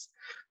bodies.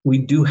 We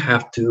do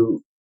have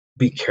to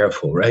be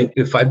careful, right?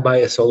 If I buy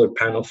a solar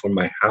panel for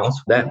my house,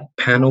 that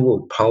panel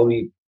will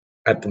probably,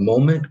 at the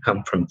moment,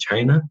 come from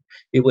China.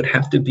 It would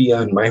have to be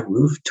on my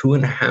roof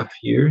 2.5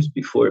 years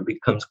before it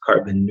becomes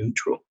carbon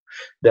neutral.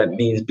 That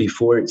means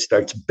before it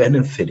starts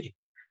benefiting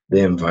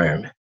the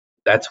environment.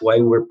 That's why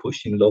we're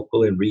pushing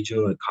local and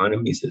regional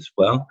economies as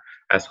well,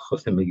 as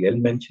Jose Miguel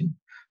mentioned,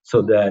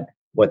 so that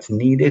what's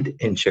needed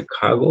in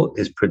Chicago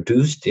is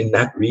produced in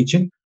that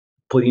region,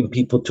 putting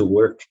people to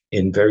work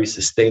in very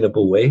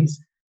sustainable ways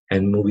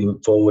and moving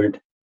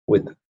forward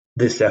with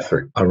this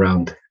effort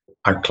around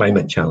our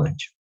climate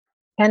challenge.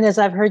 And as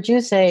I've heard you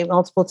say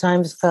multiple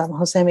times,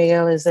 Jose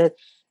Miguel, is that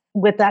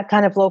with that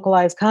kind of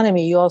localized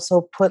economy, you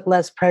also put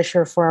less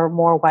pressure for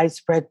more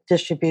widespread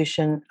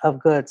distribution of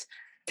goods.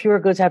 Fewer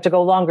goods have to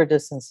go longer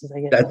distances,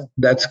 I guess.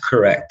 That's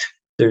correct.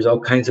 There's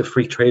all kinds of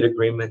free trade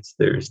agreements.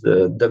 There's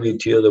the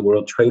WTO, the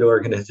World Trade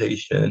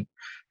Organization.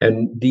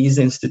 And these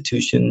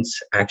institutions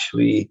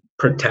actually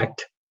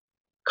protect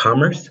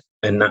commerce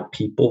and not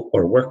people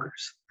or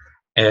workers.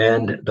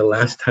 And the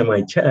last time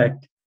I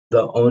checked,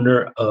 the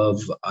owner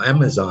of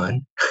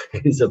Amazon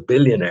is a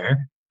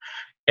billionaire,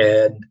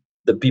 and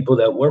the people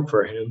that work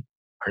for him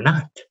are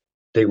not.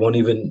 They won't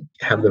even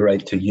have the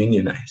right to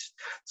unionize.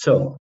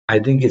 So I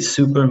think it's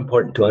super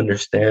important to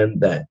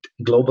understand that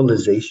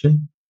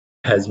globalization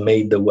has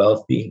made the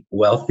wealthy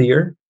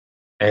wealthier,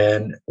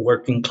 and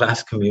working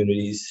class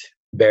communities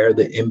bear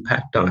the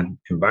impact on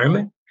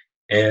environment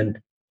and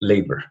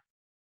labor.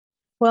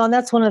 Well, and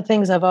that's one of the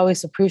things I've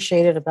always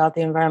appreciated about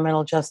the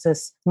environmental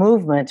justice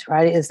movement,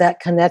 right? Is that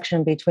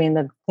connection between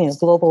the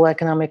global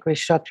economic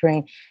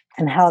restructuring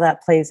and how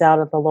that plays out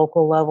at the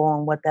local level,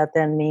 and what that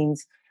then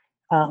means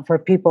for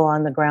people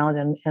on the ground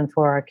and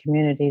for our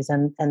communities,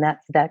 and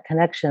that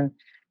connection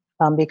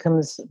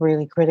becomes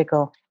really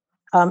critical.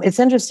 It's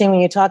interesting when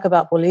you talk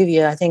about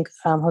Bolivia. I think,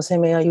 Jose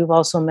Miguel, you've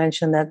also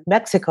mentioned that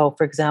Mexico,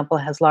 for example,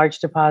 has large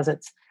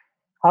deposits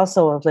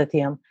also of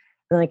lithium.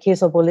 In the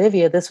case of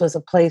Bolivia, this was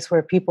a place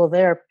where people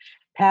there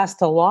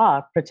passed a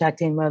law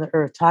protecting Mother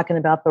Earth, talking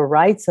about the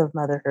rights of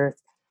Mother Earth.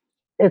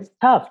 It's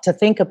tough to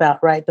think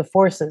about, right? The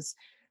forces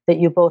that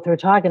you both are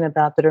talking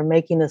about that are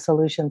making the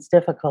solutions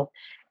difficult.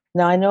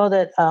 Now, I know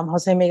that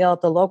Jose Miguel,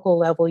 at the local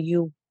level,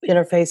 you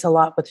interface a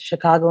lot with the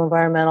Chicago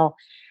Environmental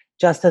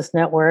Justice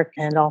Network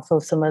and also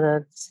some of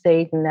the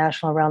state and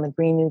national around the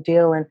Green New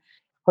Deal. And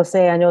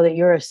Jose, I know that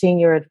you're a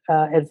senior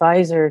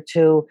advisor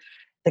to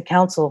the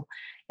council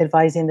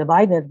advising the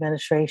Biden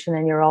administration,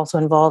 and you're also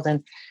involved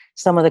in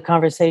some of the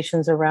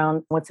conversations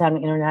around what's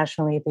happening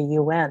internationally at the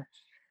UN.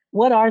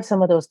 What are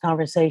some of those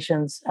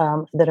conversations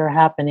that are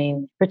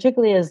happening,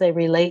 particularly as they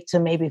relate to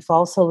maybe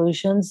false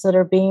solutions that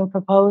are being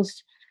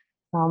proposed?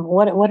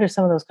 What are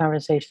some of those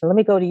conversations? Let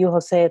me go to you,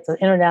 Jose. It's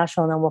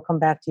international, and then we'll come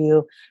back to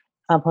you,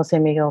 Jose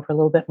Miguel, for a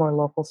little bit more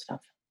local stuff.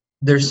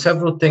 There's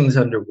several things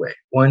underway.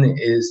 One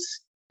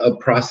is a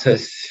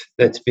process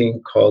that's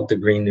being called the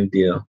Green New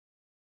Deal.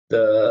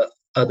 The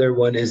other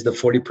one is the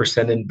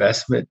 40%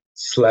 investment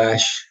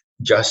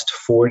 / just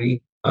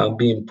 40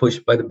 being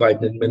pushed by the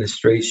Biden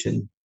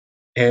administration.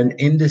 And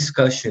in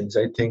discussions,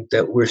 I think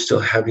that we're still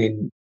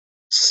having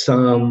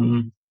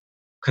some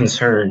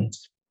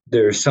concerns.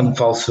 There are some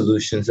false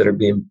solutions that are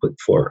being put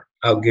forward.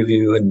 I'll give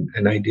you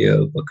an idea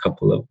of a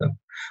couple of them.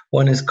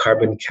 One is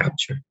carbon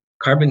capture.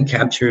 Carbon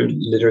capture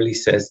literally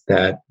says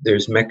that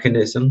there's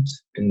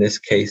mechanisms, in this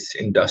case,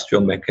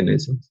 industrial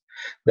mechanisms,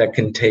 that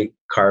can take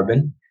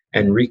carbon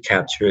and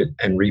recapture it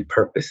and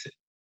repurpose it.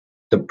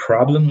 The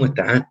problem with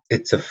that,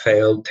 it's a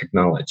failed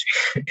technology.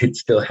 It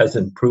still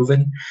hasn't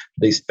proven.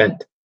 They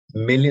spent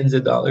millions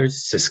of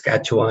dollars.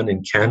 Saskatchewan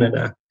in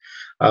Canada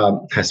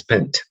has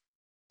spent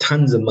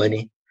tons of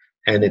money,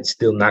 and it's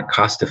still not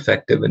cost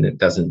effective, and it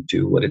doesn't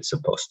do what it's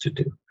supposed to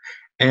do.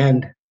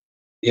 And,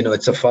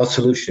 it's a false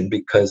solution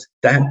because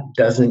that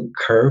doesn't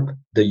curb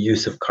the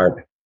use of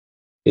carbon.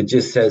 It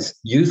just says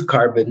use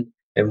carbon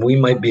and we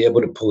might be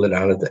able to pull it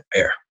out of the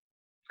air.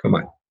 Come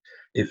on.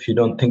 If you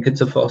don't think it's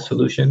a false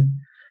solution,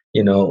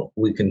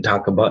 we can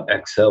talk about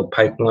XL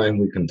pipeline.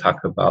 We can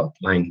talk about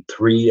Line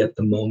 3 at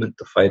the moment,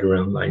 the fight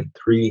around Line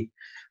 3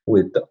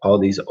 with all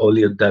these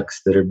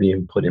oleoducts that are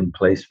being put in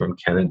place from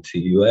Canada to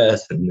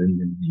US and then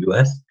in the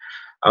US.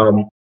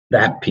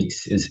 That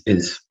piece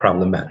is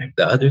problematic.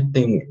 The other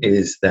thing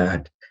is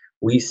that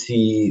we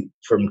see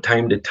from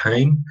time to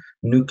time,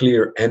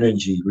 nuclear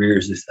energy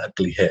rears its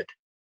ugly head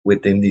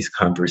within these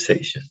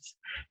conversations.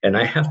 And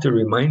I have to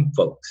remind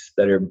folks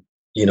that are,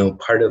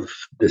 part of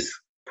this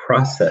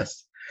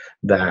process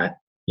that,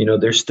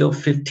 there's still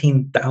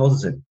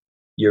 15,000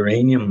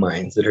 uranium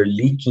mines that are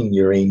leaking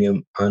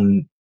uranium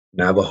on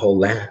Navajo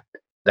land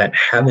that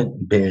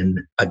haven't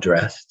been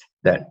addressed,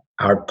 that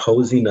are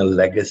posing a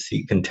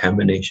legacy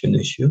contamination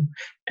issue.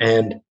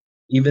 And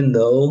even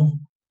though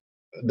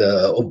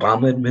the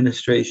Obama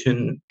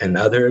administration and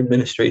other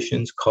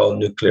administrations call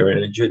nuclear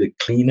energy the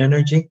clean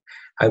energy,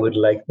 I would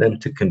like them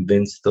to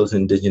convince those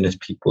indigenous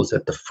peoples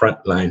at the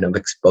front line of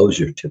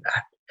exposure to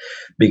that,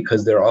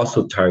 because they're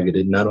also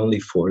targeted not only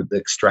for the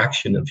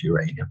extraction of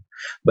uranium,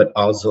 but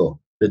also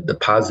the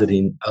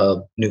depositing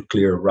of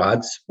nuclear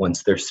rods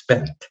once they're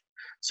spent.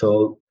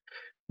 So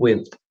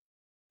with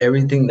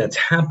everything that's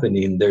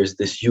happening, there's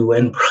this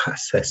UN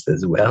process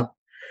as well.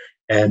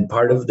 And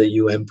part of the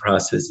UN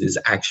process is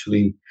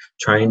actually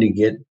trying to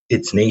get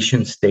its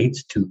nation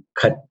states to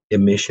cut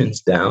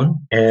emissions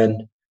down.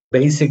 And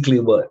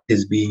basically what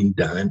is being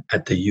done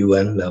at the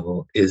UN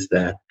level is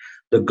that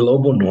the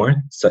global north,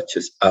 such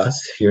as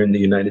us here in the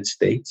United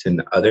States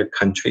and other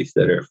countries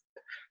that are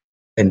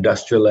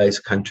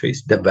industrialized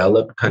countries,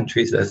 developed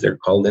countries, as they're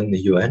called in the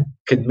UN,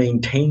 could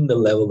maintain the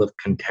level of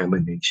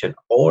contamination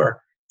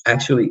or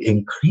actually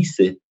increase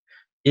it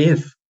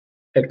if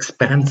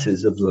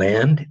expanses of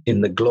land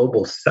in the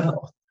global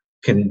south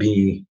can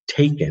be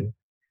taken.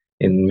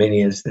 In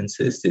many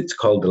instances, it's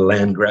called a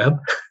land grab,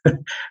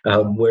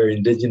 where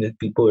indigenous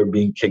people are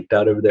being kicked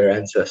out of their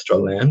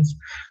ancestral lands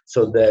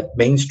so that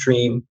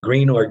mainstream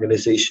green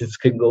organizations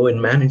can go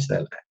and manage that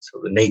land. So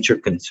the Nature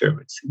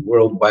Conservancy,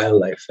 World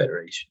Wildlife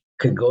Federation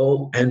could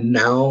go and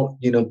now,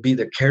 be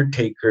the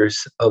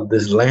caretakers of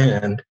this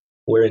land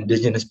where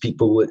indigenous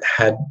people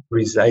had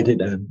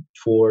resided on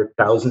for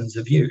thousands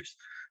of years.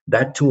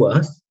 That to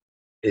us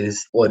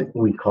is what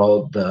we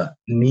call the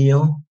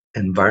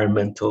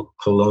neo-environmental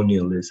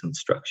colonialism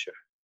structure.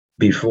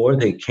 Before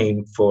they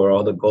came for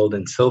all the gold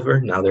and silver,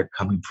 now they're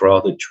coming for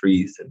all the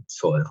trees and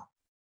soil.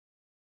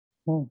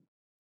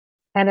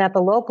 And at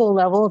the local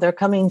level, they're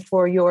coming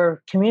for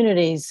your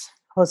communities,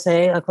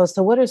 Jose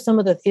Acosta. What are some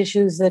of the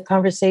issues, the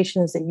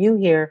conversations that you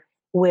hear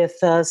with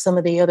some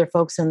of the other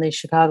folks in the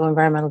Chicago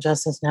Environmental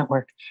Justice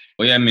Network?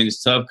 Well, yeah,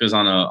 it's tough because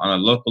on a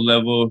local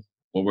level,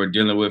 what we're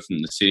dealing with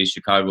from the city of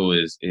Chicago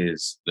is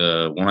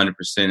the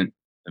 100%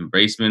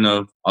 embracement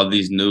of all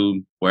these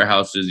new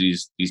warehouses,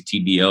 these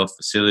TDL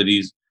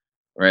facilities,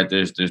 right?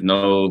 There's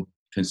no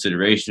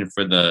consideration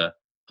for the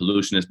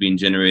pollution that's being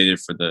generated,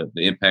 for the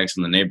impacts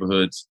on the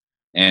neighborhoods.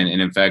 And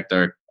in fact,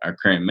 our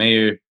current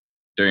mayor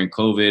during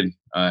COVID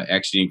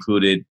actually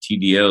included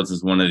TDLs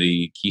as one of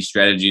the key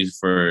strategies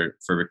for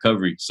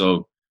recovery.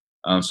 So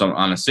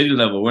on a city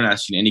level, we're not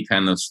seeing any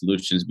kind of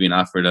solutions being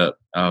offered up.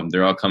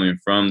 They're all coming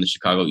from the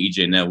Chicago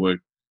EJ network.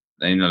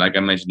 And, like I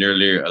mentioned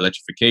earlier,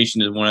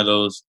 electrification is one of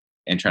those,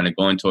 and trying to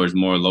go in towards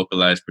more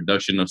localized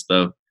production of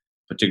stuff,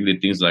 particularly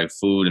things like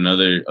food and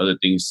other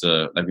things,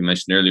 like we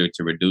mentioned earlier,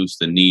 to reduce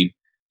the need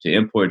to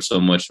import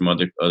so much from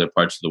other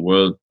parts of the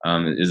world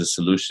is a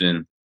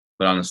solution.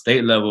 But on the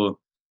state level,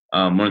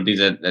 one of the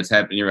things that's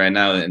happening right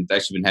now, and it's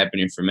actually been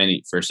happening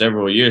for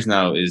several years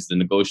now, is the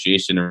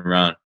negotiation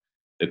around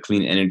the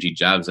Clean Energy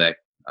Jobs Act.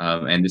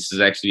 And this is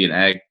actually an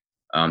act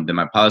that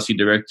my policy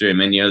director and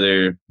many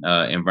other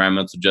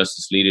environmental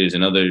justice leaders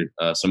and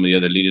some of the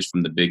other leaders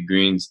from the Big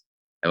Greens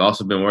have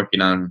also been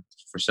working on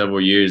for several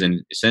years.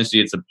 And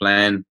essentially, it's a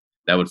plan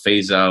that would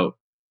phase out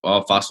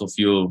all fossil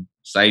fuel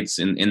sites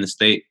in the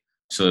state.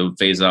 So it would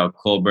phase out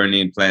coal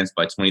burning plants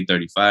by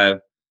 2035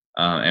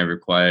 and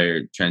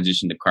require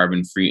transition to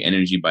carbon-free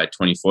energy by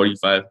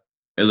 2045.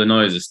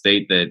 Illinois is a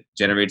state that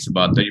generates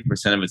about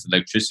 30% of its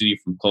electricity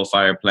from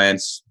coal-fired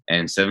plants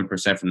and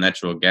 7% from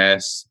natural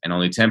gas and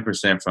only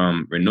 10%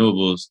 from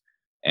renewables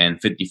and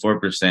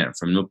 54%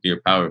 from nuclear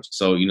power.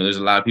 So, there's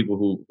a lot of people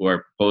who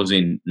are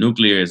proposing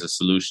nuclear as a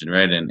solution,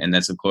 right? And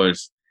that's, of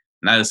course,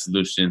 not a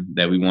solution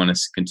that we want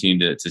to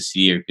continue to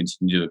see or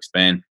continue to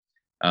expand.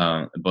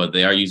 But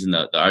they are using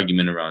the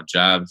argument around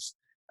jobs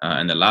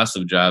and the loss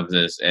of jobs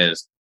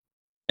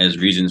as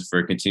reasons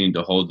for continuing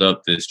to hold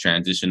up this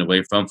transition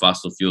away from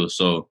fossil fuels.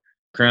 So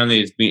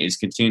currently it's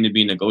continuing to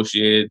be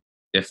negotiated.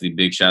 Definitely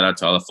big shout out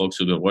to all the folks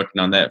who've been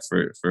working on that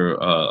for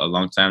a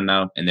long time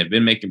now. And they've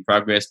been making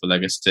progress, but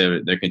like I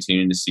said, they're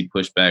continuing to see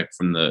pushback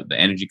from the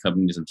energy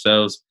companies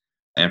themselves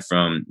and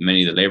from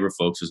many of the labor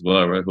folks as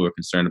well, right, who are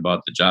concerned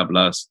about the job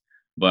loss.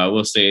 But I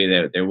will say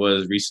that there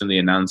was recently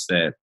announced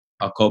that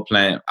a coal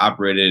plant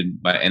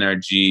operated by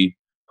NRG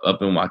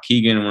up in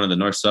Waukegan, one of the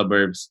north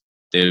suburbs,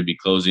 they would be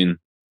closing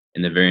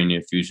in the very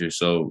near future.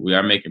 So we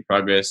are making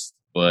progress,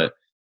 but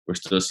we're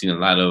still seeing a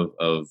lot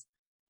of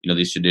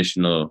these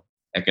traditional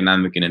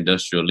economic and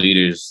industrial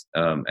leaders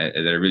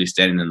that are really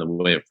standing in the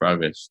way of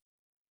progress.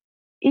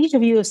 Each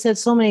of you have said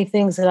so many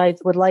things that I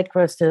would like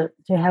for us to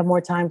have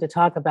more time to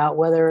talk about,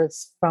 whether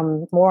it's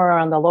from more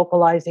on the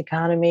localized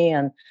economy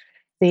and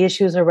the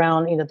issues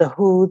around, the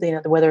who,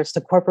 whether it's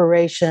the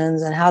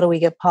corporations and how do we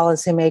get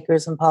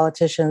policymakers and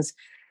politicians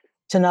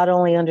to not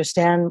only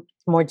understand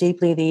more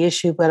deeply the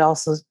issue, but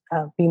also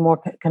be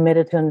more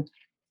committed to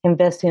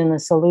investing in the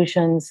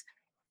solutions.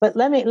 But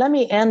let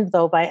me end,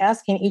 though, by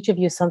asking each of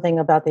you something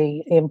about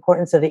the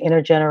importance of the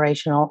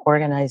intergenerational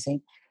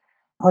organizing.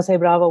 Jose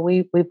Bravo,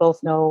 we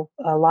both know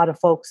a lot of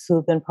folks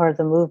who've been part of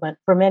the movement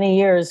for many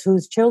years,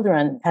 whose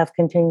children have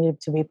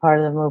continued to be part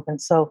of the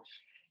movement. So,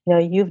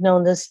 you've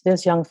known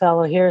this young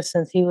fellow here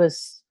since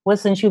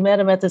since you met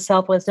him at the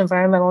Southwest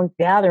Environmental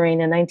Gathering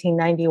in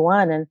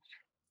 1991. And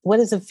what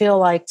does it feel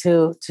like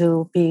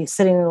to be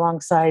sitting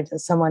alongside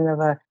someone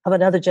of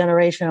another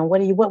generation? And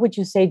what would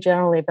you say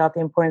generally about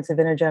the importance of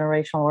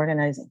intergenerational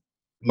organizing?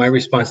 My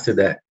response to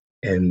that,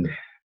 and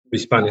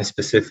responding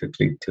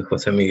specifically to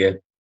Jose Miguel,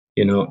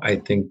 I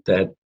think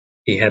that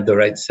he had the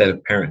right set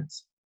of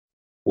parents.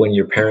 When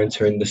your parents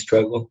are in the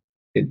struggle,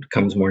 it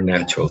becomes more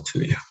natural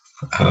to you.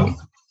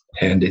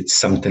 And it's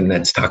something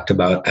that's talked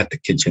about at the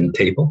kitchen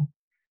table.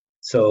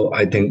 So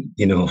I think,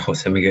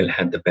 Jose Miguel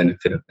had the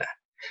benefit of that.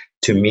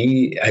 To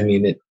me,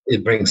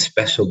 it brings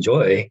special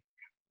joy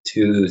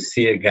to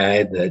see a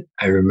guy that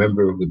I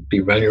remember would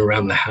be running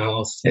around the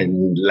house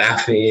and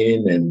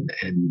laughing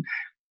and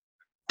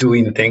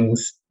doing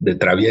things de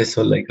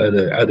travieso like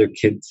other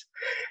kids.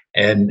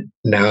 And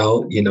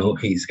now,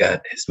 he's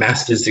got his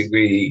master's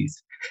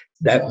degrees.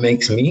 That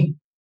makes me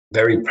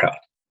very proud.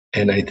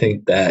 And I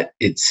think that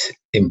it's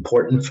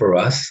important for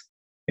us,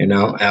 and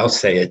I'll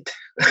say it,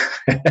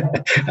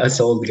 us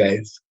old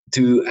guys,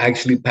 to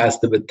actually pass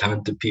the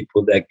baton to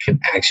people that can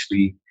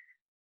actually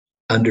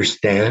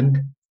understand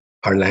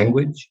our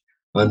language,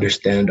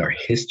 understand our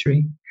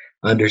history,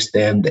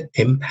 understand the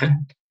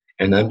impact,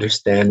 and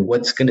understand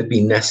what's going to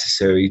be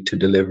necessary to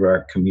deliver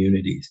our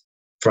communities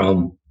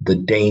from the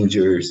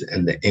dangers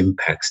and the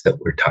impacts that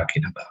we're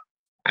talking about.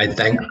 I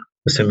thank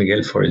Jose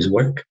Miguel for his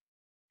work.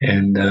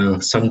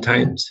 And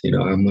sometimes,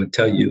 I'm going to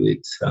tell you,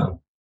 it's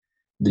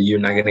you're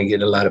not going to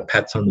get a lot of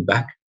pats on the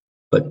back,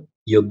 but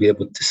you'll be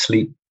able to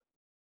sleep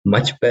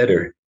much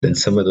better than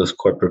some of those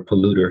corporate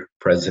polluter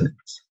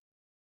presidents.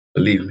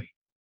 Believe me.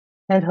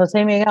 And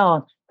Jose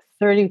Miguel,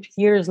 30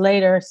 years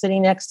later,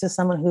 sitting next to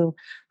someone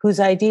whose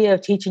idea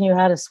of teaching you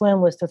how to swim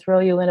was to throw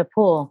you in a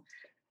pool.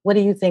 What do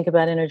you think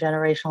about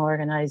intergenerational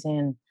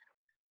organizing?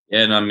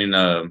 Yeah,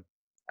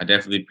 I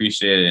definitely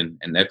appreciate it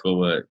and echo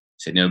what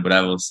Senor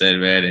Bravo said,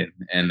 right?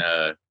 And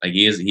like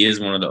he is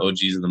one of the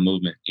OGs of the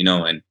movement,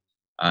 and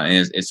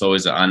it's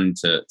always an honor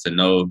to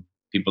know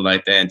people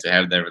like that and to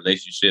have that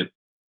relationship.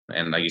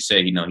 And like you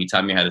said, he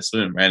taught me how to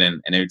swim, right?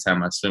 And every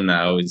time I swim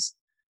now, I always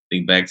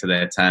think back to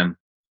that time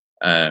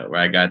where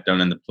I got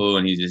thrown in the pool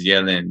and he's just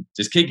yelling,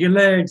 "Just kick your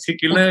legs,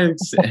 kick your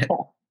legs."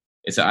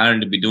 It's an honor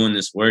to be doing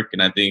this work.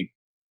 And I think,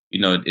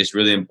 it's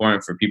really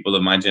important for people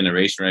of my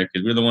generation, right?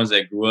 Because we're the ones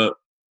that grew up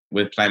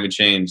with climate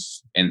change.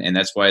 And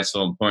that's why it's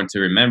so important to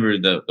remember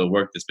the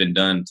work that's been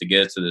done to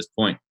get us to this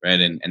point,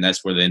 right? And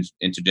that's where the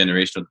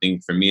intergenerational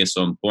thing for me is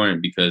so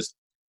important, because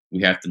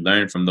we have to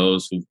learn from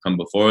those who've come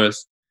before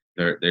us,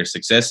 their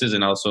successes,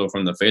 and also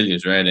from the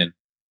failures, right?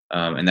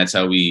 And that's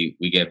how we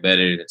get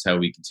better. That's how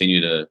we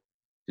continue to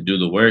do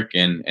the work.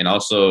 And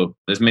also,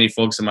 there's many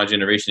folks in my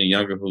generation and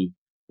younger who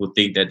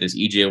think that this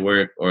EJ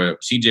work or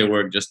CJ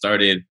work just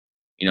started,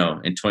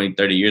 in 20,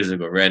 30 years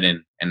ago, right?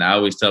 And I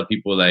always tell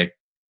people, like,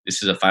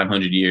 this is a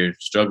 500-year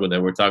struggle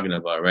that we're talking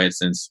about, right?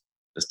 Since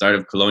the start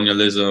of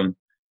colonialism,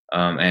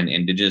 and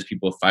indigenous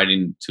people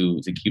fighting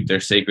to keep their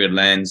sacred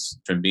lands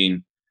from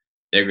being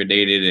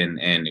degraded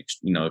and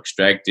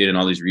extracted, and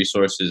all these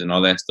resources and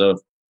all that stuff.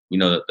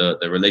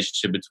 The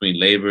relationship between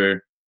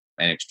labor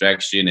and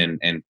extraction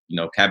and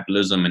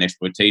capitalism and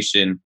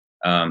exploitation,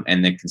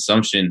 and then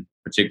consumption,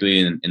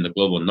 particularly in the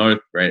global north,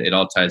 right? It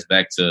all ties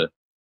back to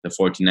the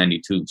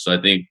 1492. So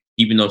I think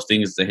keeping those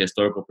things, the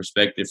historical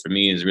perspective for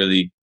me is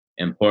really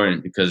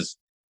important, because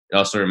it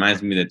also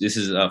reminds me that this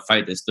is a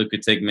fight that still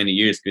could take many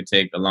years, could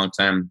take a long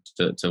time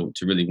to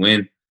really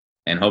win.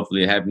 And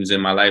hopefully it happens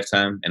in my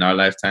lifetime, in our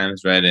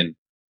lifetimes, right? And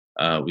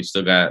we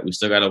still got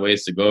a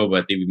ways to go,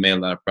 but I think we've made a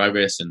lot of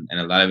progress, and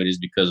a lot of it is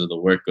because of the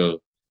work of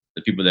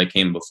the people that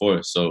came before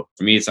us. So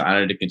for me, it's an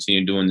honor to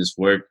continue doing this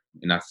work.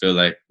 And I feel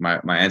like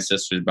my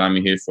ancestors brought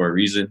me here for a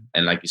reason.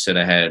 And like you said,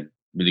 I had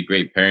really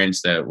great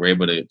parents that were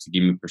able to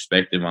give me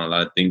perspective on a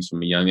lot of things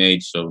from a young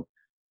age. So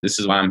this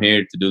is why I'm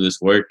here, to do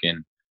this work.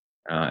 And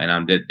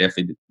I'm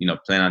definitely,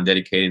 plan on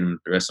dedicating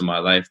the rest of my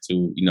life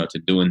to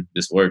doing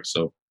this work.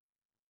 So,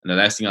 and the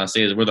last thing I'll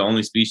say is we're the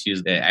only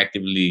species that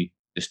actively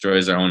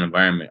destroys our own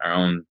environment, our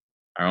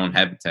own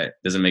habitat.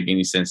 Doesn't make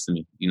any sense to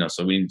me,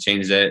 so we need to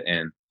change that.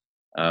 And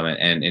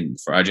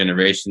for our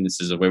generation, this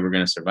is the way we're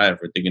going to survive.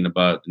 We're thinking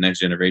about the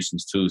next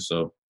generations too.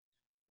 So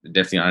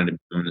definitely honored to be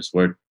doing this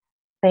work.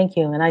 Thank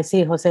you. And I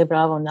see Jose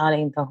Bravo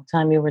nodding the whole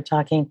time you were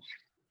talking.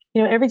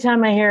 Every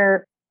time I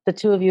hear the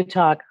two of you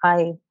talk,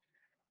 I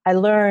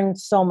learned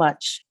so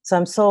much. So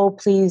I'm so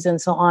pleased and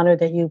so honored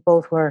that you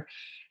both were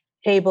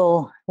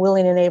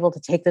willing and able to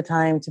take the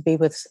time to be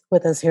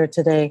with us here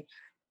today.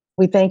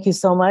 We thank you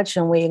so much,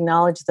 and we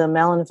acknowledge the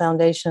Mellon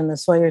Foundation, the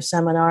Sawyer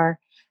Seminar.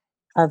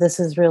 This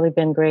has really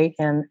been great.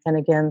 And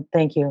again,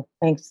 thank you.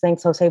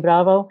 Thanks, Jose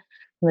Bravo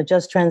from the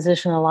Just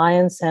Transition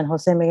Alliance, and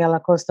Jose Miguel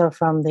Acosta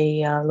from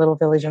the Little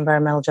Village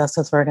Environmental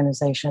Justice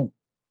Organization.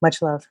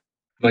 Much love.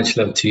 Much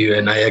love to you.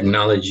 And I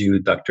acknowledge you,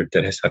 Dr.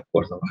 Teresa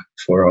Cordova,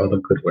 for all the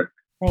good work.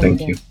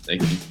 Thank you.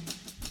 Thank you.